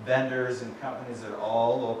vendors and companies that are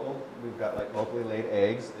all local. We've got like locally laid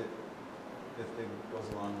eggs. It goes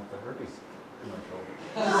along with the herpes commercial.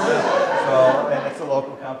 So, and it's a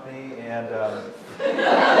local company, and locally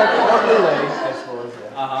laid, I suppose.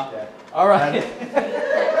 Yeah. Yeah. All right.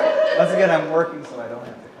 Once again, I'm working, so I don't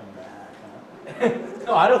have to come back. Huh?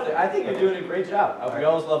 No, I think you're doing a great job. We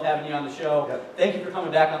always love having you on the show. Yep. Thank you for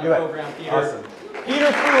coming back on the program, Peter. Awesome.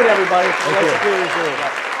 Peter Pruett, everybody. Thank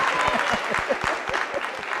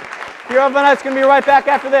you. Kirov By Night's going to be right back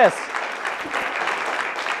after this.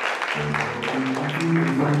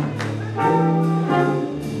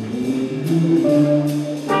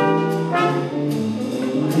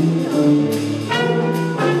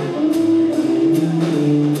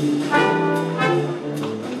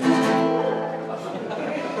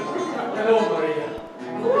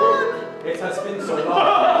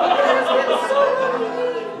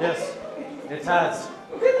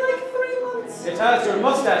 Your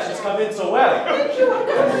mustache has come in so well. Thank you, I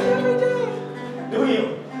comb it every day. Do you?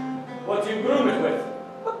 What do you groom it with?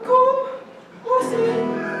 A comb, mostly.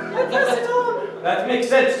 I press it on. That makes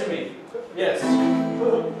sense to me. Yes.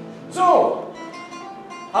 So,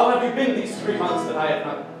 how have you been these 3 months that I have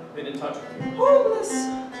not been in touch with you? Homeless.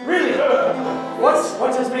 Really?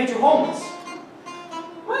 What has made you homeless?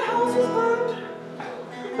 My house was burned.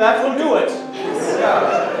 That will do it. Yes.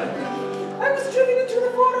 Yeah. I was driven into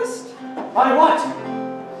the forest. By what?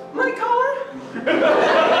 My car.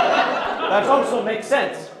 That also makes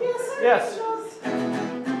sense. Yes. It does.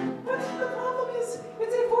 But the problem is,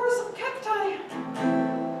 it's a forest of cacti.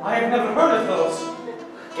 I have never heard of those.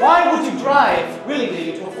 Why would you drive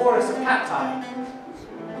willingly into a forest of cacti?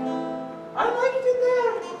 I liked it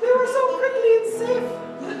there. They were so prickly and safe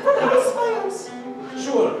from house fires.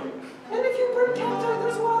 Sure. And if you burn cacti,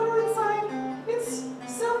 there's water inside. It's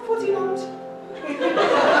self-putting out.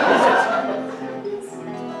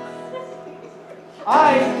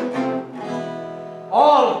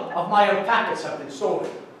 All of my alpacas have been stolen.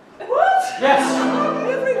 What? Yes.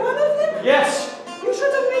 Every one of them? Yes. You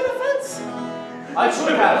should have made a fence. I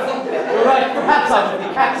should have. You're right. Perhaps out of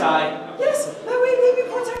the cacti. Yes, that way they'd be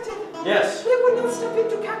protected. Yes. They would not step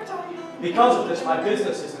into cacti. Because of this, my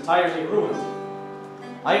business is entirely ruined.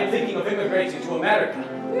 I am thinking of immigrating to America.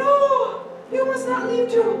 No, you must not leave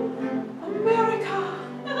to America.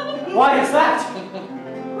 Why is that?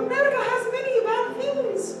 America has many bad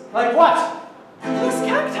things. Like what? Less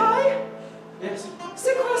cacti. Yes.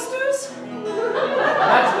 Sequesters.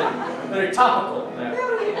 Naturally. Very topical there.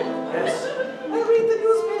 Very. Yes. I read the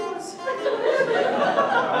newspapers.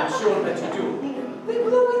 I'm sure that you do. They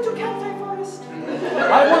blew into cacti forest.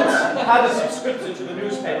 I once had a subscription to the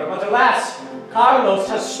newspaper, but alas, Carlos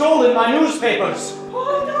has stolen my newspapers.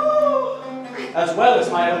 Oh no! As well as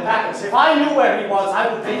my alpacas. If I knew where he was, I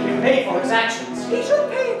would make him pay for his actions. He should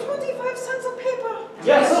pay 25 cents a paper.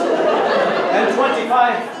 Yes. And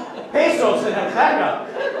 25 pesos in alpaca.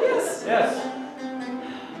 Yes. Yes.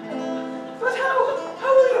 But how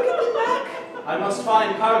will you get them back? I must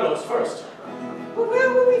find Carlos first. But where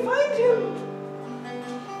will we find him?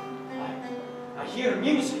 I hear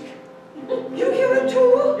music. You hear it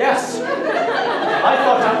too? Yes. I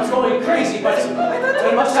thought I was going crazy, but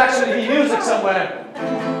there must actually be music somewhere.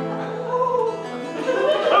 Oh.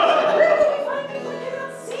 Where will we find people who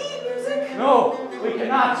cannot see music? No, we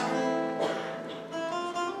cannot.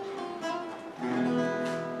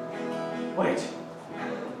 Wait.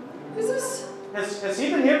 Is this? Has he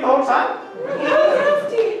been here the whole time? How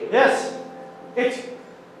crafty! Yes. It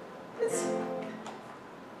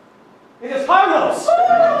is Carlos!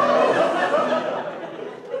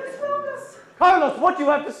 Carlos, what do you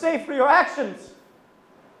have to say for your actions?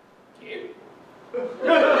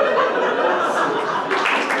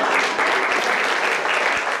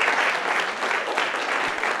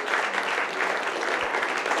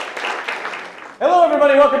 Hello,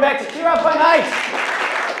 everybody. Welcome back to Kirov By Night.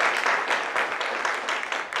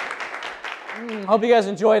 Hope you guys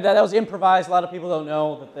enjoyed that. That was improvised. A lot of people don't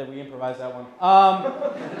know that we improvised that one.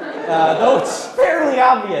 Though it's fairly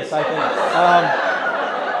obvious, I think.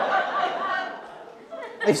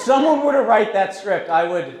 If someone were to write that script, I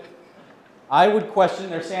would question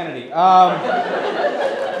their sanity.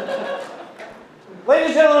 Ladies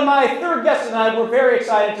and gentlemen, my third guest tonight, we're very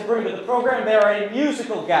excited to bring to the program. They are a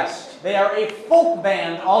musical guest. They are a folk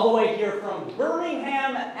band all the way here from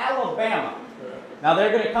Birmingham, Alabama. Now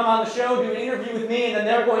they're going to come on the show, do an interview with me, and then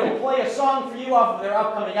they're going to play a song for you off of their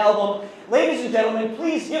upcoming album. Ladies and gentlemen,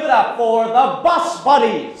 please give it up for the Bus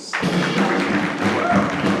Buddies.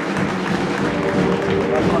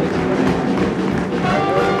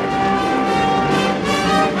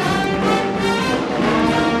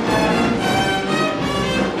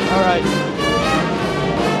 All right.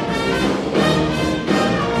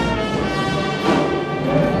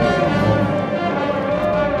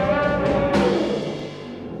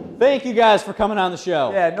 Thank you guys for coming on the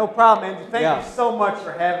show. Yeah, no problem, Andrew. Thank you so much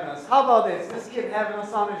for having us. How about this? This kid having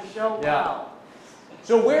us on his show? Yeah. Wow.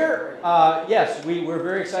 So we're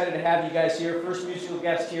very excited to have you guys here. First musical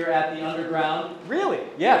guest here at the Underground. Really?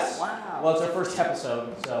 Yes. Wow. Well, it's our first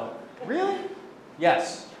episode, so. Really?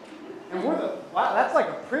 Yes. And wow, that's like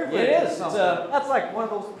a privilege. It is. That's like one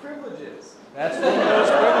of those privileges. That's one of those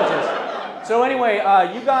privileges. So anyway,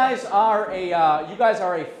 you guys are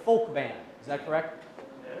a folk band. Is that correct?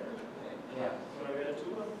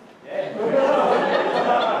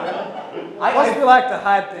 Plus, we like to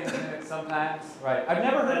hide things in it sometimes. Right. I've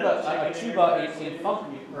never heard of a tuba in folk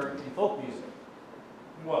music.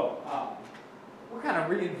 Well, we're kind of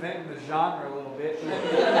reinventing the genre a little bit.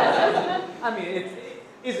 I mean, it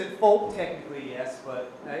isn't folk technically, yes,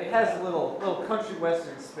 but it has a little country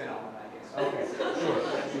western spin on it, I guess. Okay.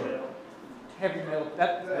 Sure. Heavy metal.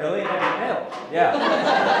 Really? Heavy metal. Yeah.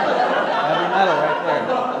 Heavy metal right there.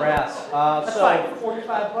 Brass. That's like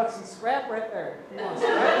 $45 in scrap right there. If you want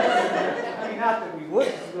scrap. I mean, not that we would,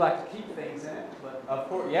 because we like to keep things in it, but of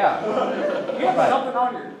course, yeah. You have something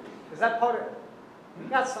on your. Is that part of? You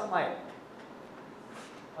got something like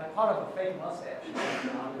part of a fake mustache.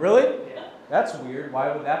 Really? Yeah. That's weird.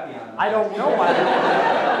 Why would that be on? I don't know why.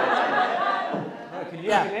 Can you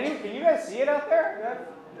guys see it out there?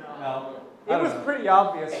 No. It was pretty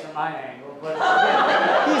obvious from my angle, but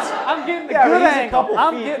I'm getting the good he's a angle. couple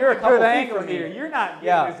I'm feet- getting you're a a couple good feet angle from me. here. You're not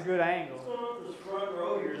getting as good angle.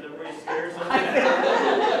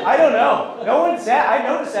 I don't know. No one sat. I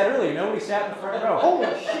noticed that earlier. Nobody sat in the front row. Holy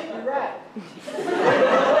shit, you're right.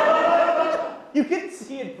 You can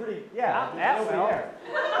see it pretty. Yeah. That nobody well. there.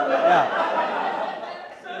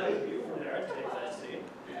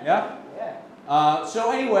 Yeah. Yeah.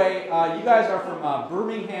 So anyway, you guys are from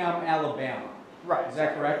Birmingham, Alabama. Right. Is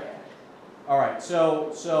that correct? All right.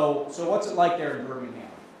 So what's it like there in Birmingham?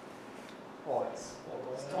 Well, it's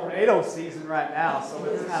tornado season right now, so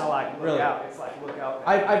it's kind of like look out. It's like look out.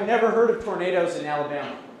 I've never heard of tornadoes in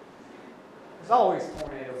Alabama. There's always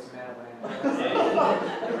tornadoes in Alabama.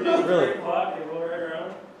 Really?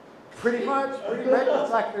 Pretty much. Pretty regular.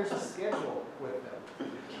 It's like there's a schedule with them.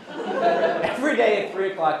 Every day at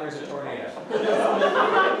 3 o'clock there's a tornado.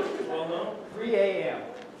 3 a.m.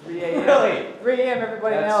 3 a.m. Really? 3 a.m.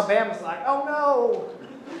 Everybody in Alabama's like, oh no.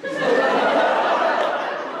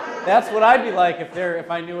 That's what I'd be like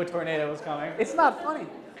if I knew a tornado was coming. It's not funny.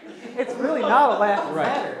 It's really not a laughing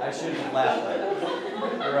matter. I shouldn't have laughed.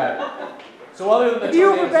 You're right. So other than the Have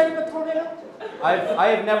you ever tornadoes, been in a tornado? I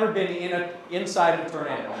have never been inside a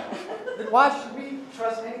tornado. Why should we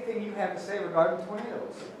trust anything you have to say regarding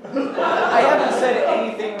tornadoes? I haven't said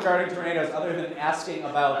anything regarding tornadoes other than asking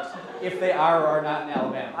about if they are or are not in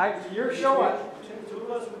Alabama. You're showing. Two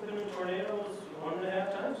of us have been in tornadoes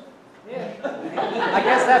 1.5 times. Yeah. I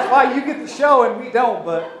guess that's why you get the show and we don't,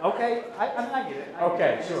 but okay, I get it.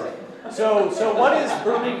 Okay, sure. So what is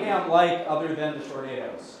Birmingham like other than the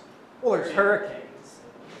tornadoes? Well, there's hurricanes.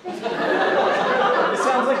 It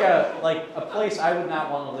sounds like a place I would not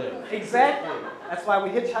want to live. Exactly. That's why we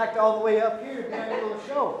hitchhiked all the way up here to do a little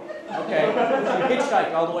show. Okay. So you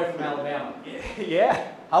hitchhiked all the way from Alabama.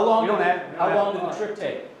 Yeah. How long did the trip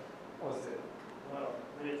take? What was it? Well,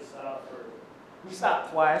 we didn't stop for. We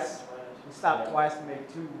stopped twice. We stopped twice to make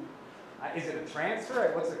 2. Is it a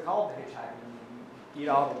transfer? What's it called, the hitchhiking? You eat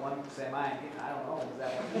all the one same I don't know. Is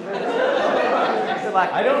that what is it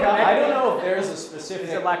like I don't know if there's a specific.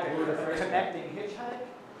 Is it like a connecting hitchhike?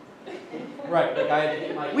 Right. Like I had to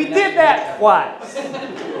get my. We did that twice.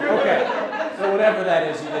 Okay. So whatever that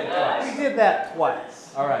is, you did it twice. We did that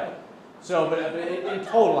twice. All right. So, but in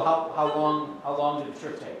total, how long did the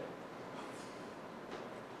trip take?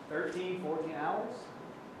 13, 14 hours.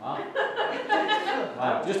 Wow.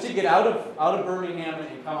 Wow. Just to get out of Birmingham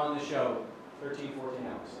and come on the show, 13, 14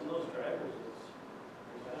 hours. And those drivers is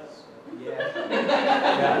fast.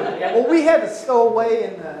 Yeah. Well, we had to stow away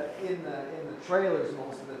in the trailers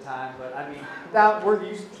most of the time, but I mean, we're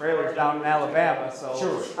used to trailers down in Alabama, so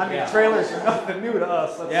sure. I mean, trailers are nothing new to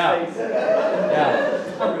us. Let's face it.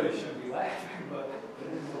 Yeah. I really shouldn't be laughing, but.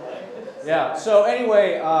 Yeah. So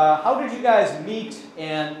anyway, how did you guys meet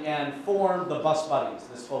and form the Bus Buddies,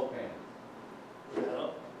 this folk band?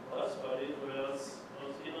 Well, Bus Buddies. I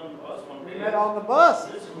was getting on the bus one day. We met on the bus.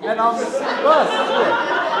 We met on the city bus.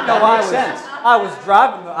 That I was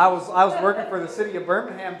driving. I was working for the city of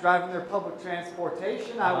Birmingham, driving their public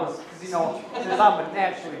transportation. I was, since I'm a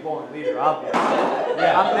naturally born leader, obviously.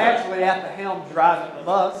 Yeah. I'm naturally at the helm driving the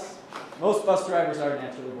bus. Most bus drivers are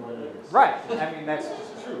naturally born leaders. Right. I mean, that's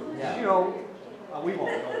just true. Yeah. We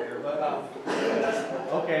won't go there, but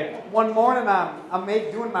okay. One morning I'm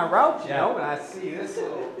doing my route, and I see this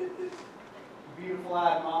little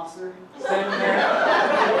beautiful-eyed monster standing there.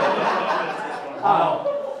 Wow.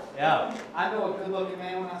 Yeah. I know a good-looking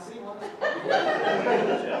man when I see one.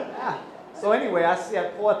 Yeah. So anyway, I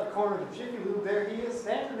pull at the corner of the Jiffy Lube. There he is,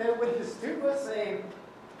 standing there with his tuba, saying,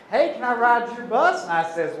 "Hey, can I ride your bus?" And I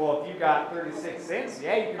says, "Well, if you got 36 cents,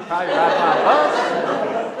 yeah, you can probably ride my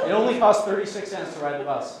bus." It only costs 36 cents to ride the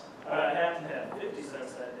bus. I happened to have 50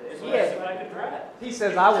 cents that day, so Yeah. I asked if I could drive. He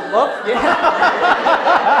says, "I would love to."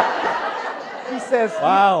 He says,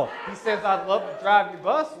 "Wow." He says, "I'd love to drive your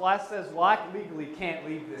bus." Well, I says, "Well, I legally can't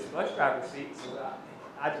leave this bus driver's seat." So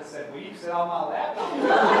I just said, "Well, you sit on my lap." So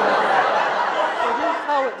here's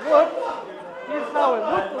how it looked. Here's how it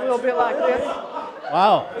looked, a little bit like this.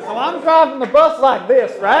 Wow. So I'm driving the bus like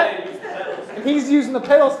this, right? And he's using the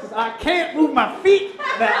pedals because I can't move my feet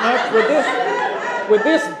that much with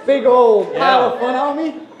this big old pile of fun on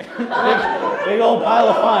me. Big old pile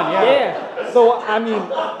of fun, yeah. Yeah. So I mean,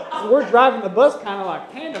 we're driving the bus kind of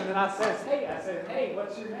like tandem. And I said, "Hey,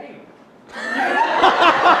 what's your name?"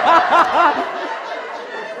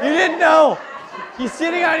 You didn't know. He's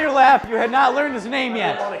sitting on your lap. You had not learned his name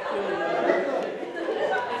yet. I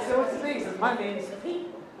said, "What's his name?" He says, "My name's Pete."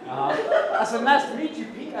 I said, "Nice to meet you,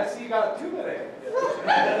 Pete. I see you got a tuba there."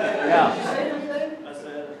 Yeah. Did you say anything? I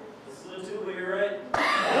said, "This is a tuba, you're right."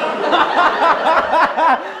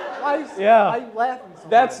 Why are you laughing so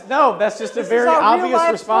much? That's just a This very is our obvious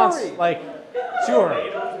real-life response. story. Like, sure,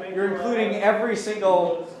 you're including every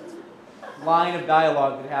single line of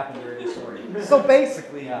dialogue that happened during this story. So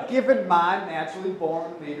basically, given my naturally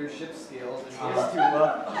born leadership skills and his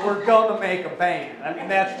tuba, we're gonna make a band. I mean,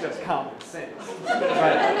 that's just common sense.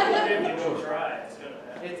 Right. If you go try, it's gonna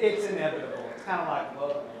happen. It's inevitable. It's kind of like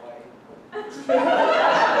love in a way.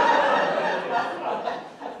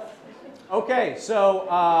 Okay, so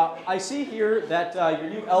I see here that your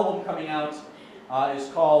new album coming out is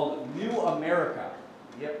called New America.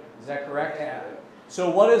 Yep. Is that correct? Yeah. So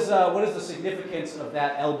what is the significance of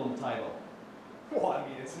that album title? Well, I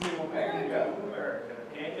mean, it's New America. New America.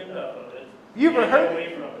 Can't get enough of it. You ever Can't heard? get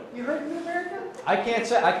away from it. You heard New America? I can't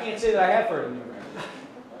say that I have heard of New America.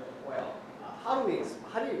 Well, how do you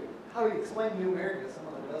explain New America to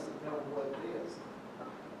someone that doesn't know what it is?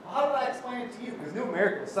 Well, how do I explain it to you? Because New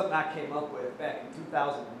America was something I came up with back in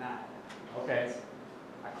 2009. Okay.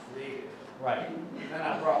 I created it. Right. Then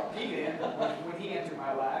I brought Pete in when he entered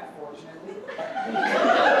my life, fortunately.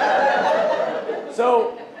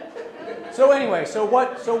 So, So anyway, so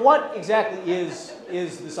what exactly is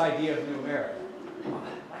this idea of New America?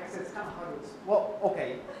 Like I said, it's kind of hard to. Well,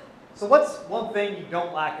 okay. So what's one thing you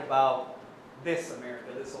don't like about this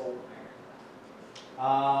America, this old America?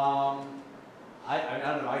 I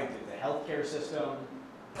don't know. The healthcare system.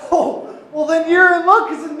 Oh, well then you're in luck,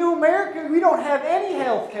 because in New America we don't have any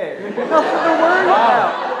health care. Nothing to worry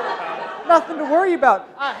about. Nothing to worry about.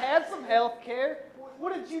 I had some health care.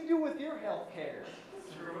 What did you do with your health care?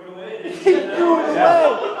 Threw it away. You threw it away.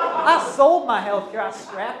 I sold my health care. I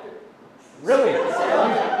scrapped it. Really?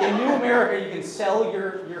 In New America, you can sell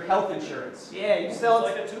your health insurance. Yeah, you sell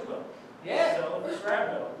it. It's like a tuba. Yeah. Sell it for scrap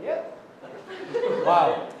metal. Yep.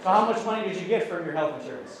 Wow. So how much money did you get from your health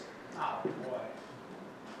insurance? Oh boy.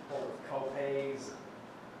 Full of co-pays.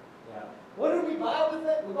 Yeah. What did we buy with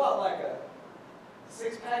it? We bought like a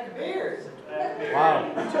 6-pack of beers.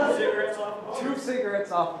 Wow. 2 cigarettes off a bum. 2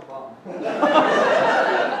 cigarettes off the bum.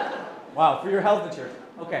 Wow, for your health insurance.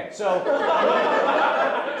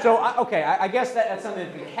 Okay, I guess that's something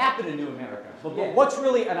that can happen in New America. But what's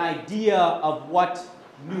really an idea of what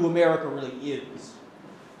New America really is?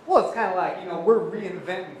 Well, it's kind of like, we're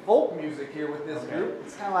reinventing folk music here with this group.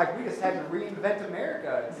 It's kind of like we just had to reinvent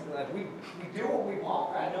America. It's like we do what we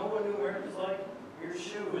want, right? I know what New America's like. Your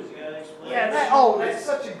shoes, you gotta explain. Yeah, that's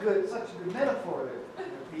such a good metaphor there.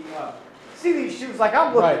 See these shoes, like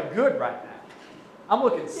I'm looking good right now. I'm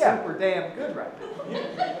looking super damn good right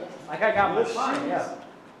now. Like I got my shoes. Yeah.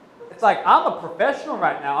 It's like I'm a professional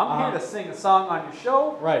right now. I'm here to sing a song on your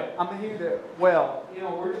show. Right. I'm here to,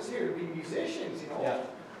 we're just here to be musicians, Yeah.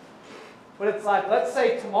 But it's like, let's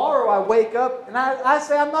say tomorrow I wake up and I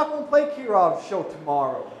say I'm not going to play Kirov's show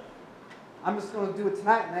tomorrow. I'm just going to do it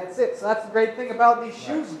tonight and that's it. So that's the great thing about these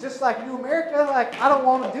shoes. Just like New America, like I don't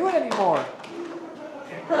want to do it anymore.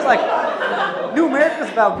 It's like New America's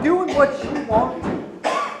about doing what you want to do.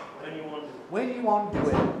 When you want to do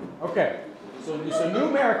it. Okay. So New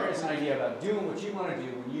America is an idea about doing what you want to do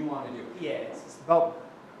when you want to do it. Yeah, it's about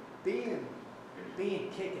being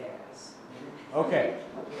kick-ass. Okay.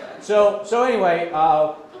 So anyway,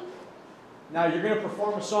 now you're going to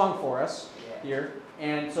perform a song for us here,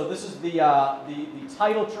 and so this is the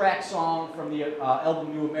title track song from the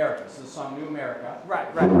album New America. This is the song New America. Right.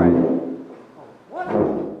 What? I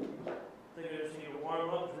think I just need to warm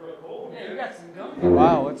up for a cold. Yeah, you got some gum.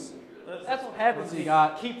 Wow, That's what happens when you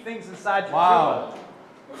keep things inside your Wow.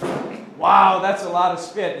 tuba. Wow, that's a lot of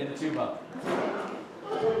spit in the tuba.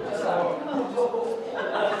 Pull it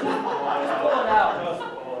out.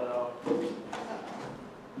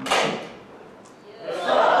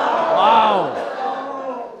 Wow.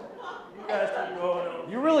 You guys keep going on.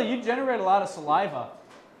 You generate a lot of saliva.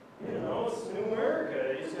 It's New America.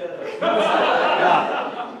 You just gotta.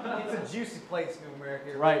 Yeah. It's a juicy place, New America.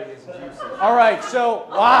 It Right. really is juicy. All right, so,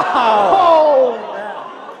 wow. Oh!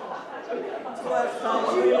 Did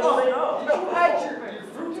you hide your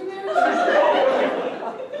fruit in there?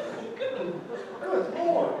 Good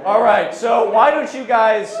Lord. All right, so why don't you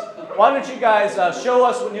guys show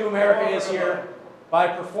us what New America is here by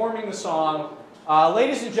performing the song.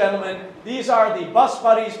 Ladies and gentlemen, these are the Bus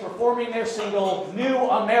Buddies performing their single, New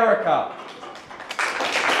America.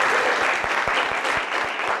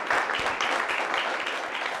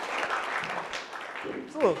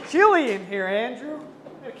 It's a little chilly in here, Andrew. I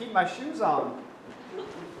gotta keep my shoes on.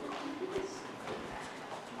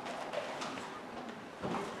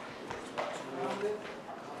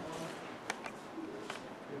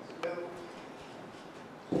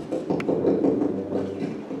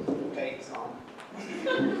 Okay, it's on.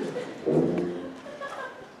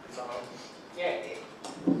 It's on.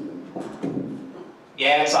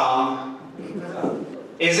 Yeah, it's on.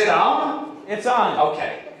 Is it on? It's on.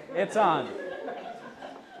 Okay. It's on.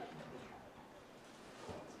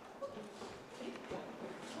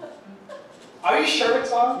 Are you sure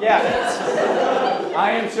it's on? Yeah.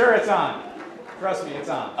 I am sure it's on. Trust me, it's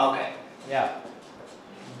on. Okay. Yeah.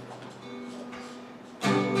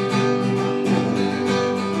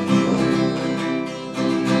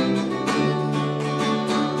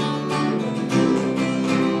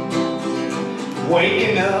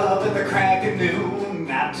 Waking up at the crack of noon,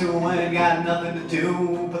 not to when got nothing to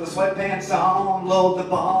do. Put the sweatpants on, load the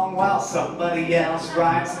bong while somebody else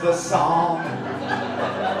writes the song.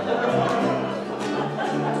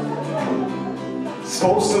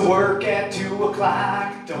 Supposed to work at 2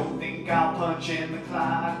 o'clock, don't think I'll punch in the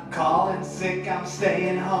clock. Calling sick, I'm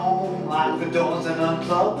staying home, lock the doors and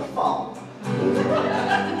unplug the phone.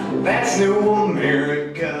 That's New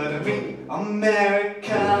America to me,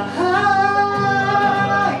 America,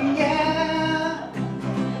 yeah.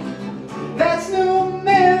 That's New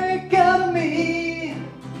America to me,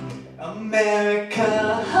 America.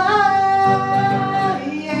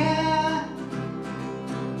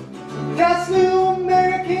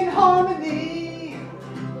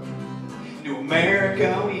 New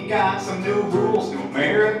America, we got some new rules. New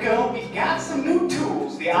America, we got some new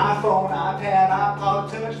tools. The iPhone, iPad, iPod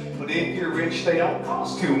Touch. But if you're rich, they don't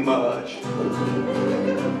cost too much.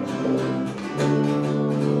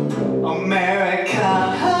 America,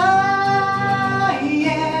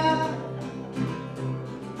 yeah.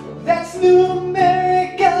 That's new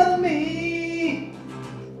America to me.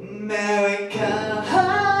 America,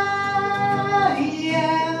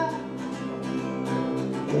 yeah.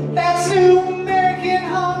 That's new American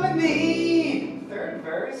harmony. Third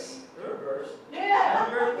verse? Third verse?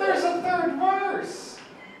 Yeah, there's a third verse.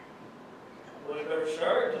 Well, you better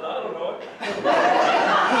start, because I don't know it.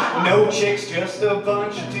 No chicks, just a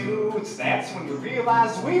bunch of dudes. That's when we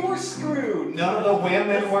realized we were screwed. None of the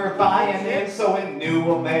women were buying in, so in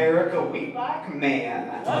New America we like men.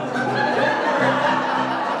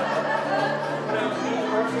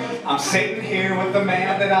 I'm sitting here with the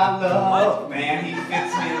man that I love. Man, he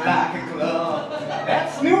fits me like a glove.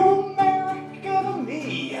 That's New America to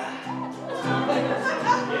me.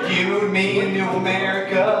 You and me in New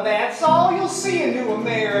America, that's all you'll see in New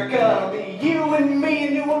America. Be you and me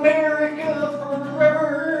in New America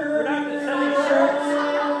forever. Remember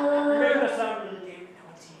the sound of the game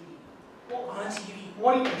on TV?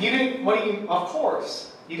 Well, on TV. Of course.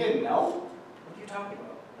 You didn't know? What are you talking about?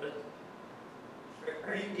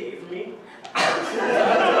 Are you gay for me?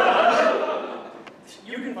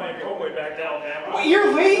 You can find your own way back to Alabama. Well,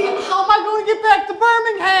 you're leaving? How am I going to get back to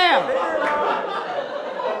Birmingham?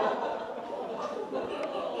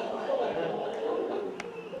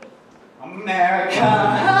 America,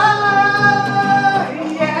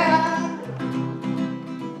 yeah.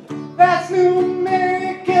 That's New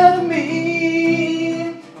America to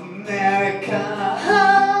me. America,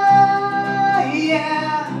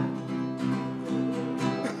 yeah.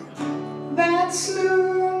 That's New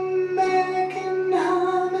American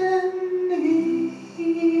harmony.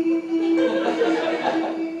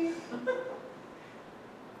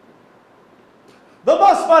 The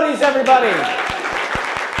Bus Buddies, everybody!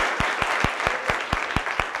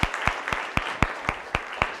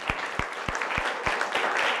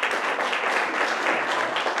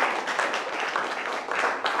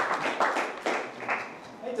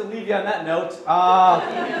 On that note,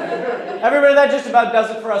 everybody, that just about does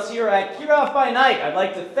it for us here at Kirov By Night. I'd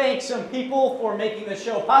like to thank some people for making this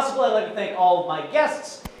show possible. I'd like to thank all of my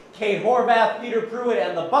guests, Kate Horvath, Peter Pruett,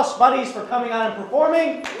 and the Bus Buddies for coming on and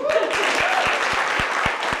performing.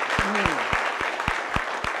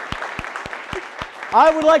 I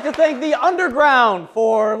would like to thank the Underground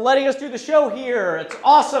for letting us do the show here. It's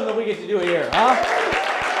awesome that we get to do it here, huh?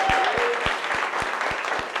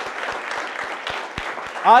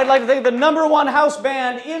 I'd like to thank the #1 house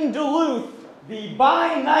band in Duluth, the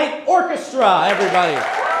By Night Orchestra, everybody.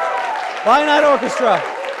 By Night Orchestra.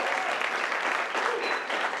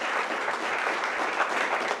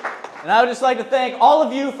 And I would just like to thank all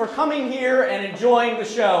of you for coming here and enjoying the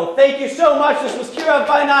show. Thank you so much. This was Kirov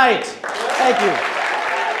By Night. Thank you.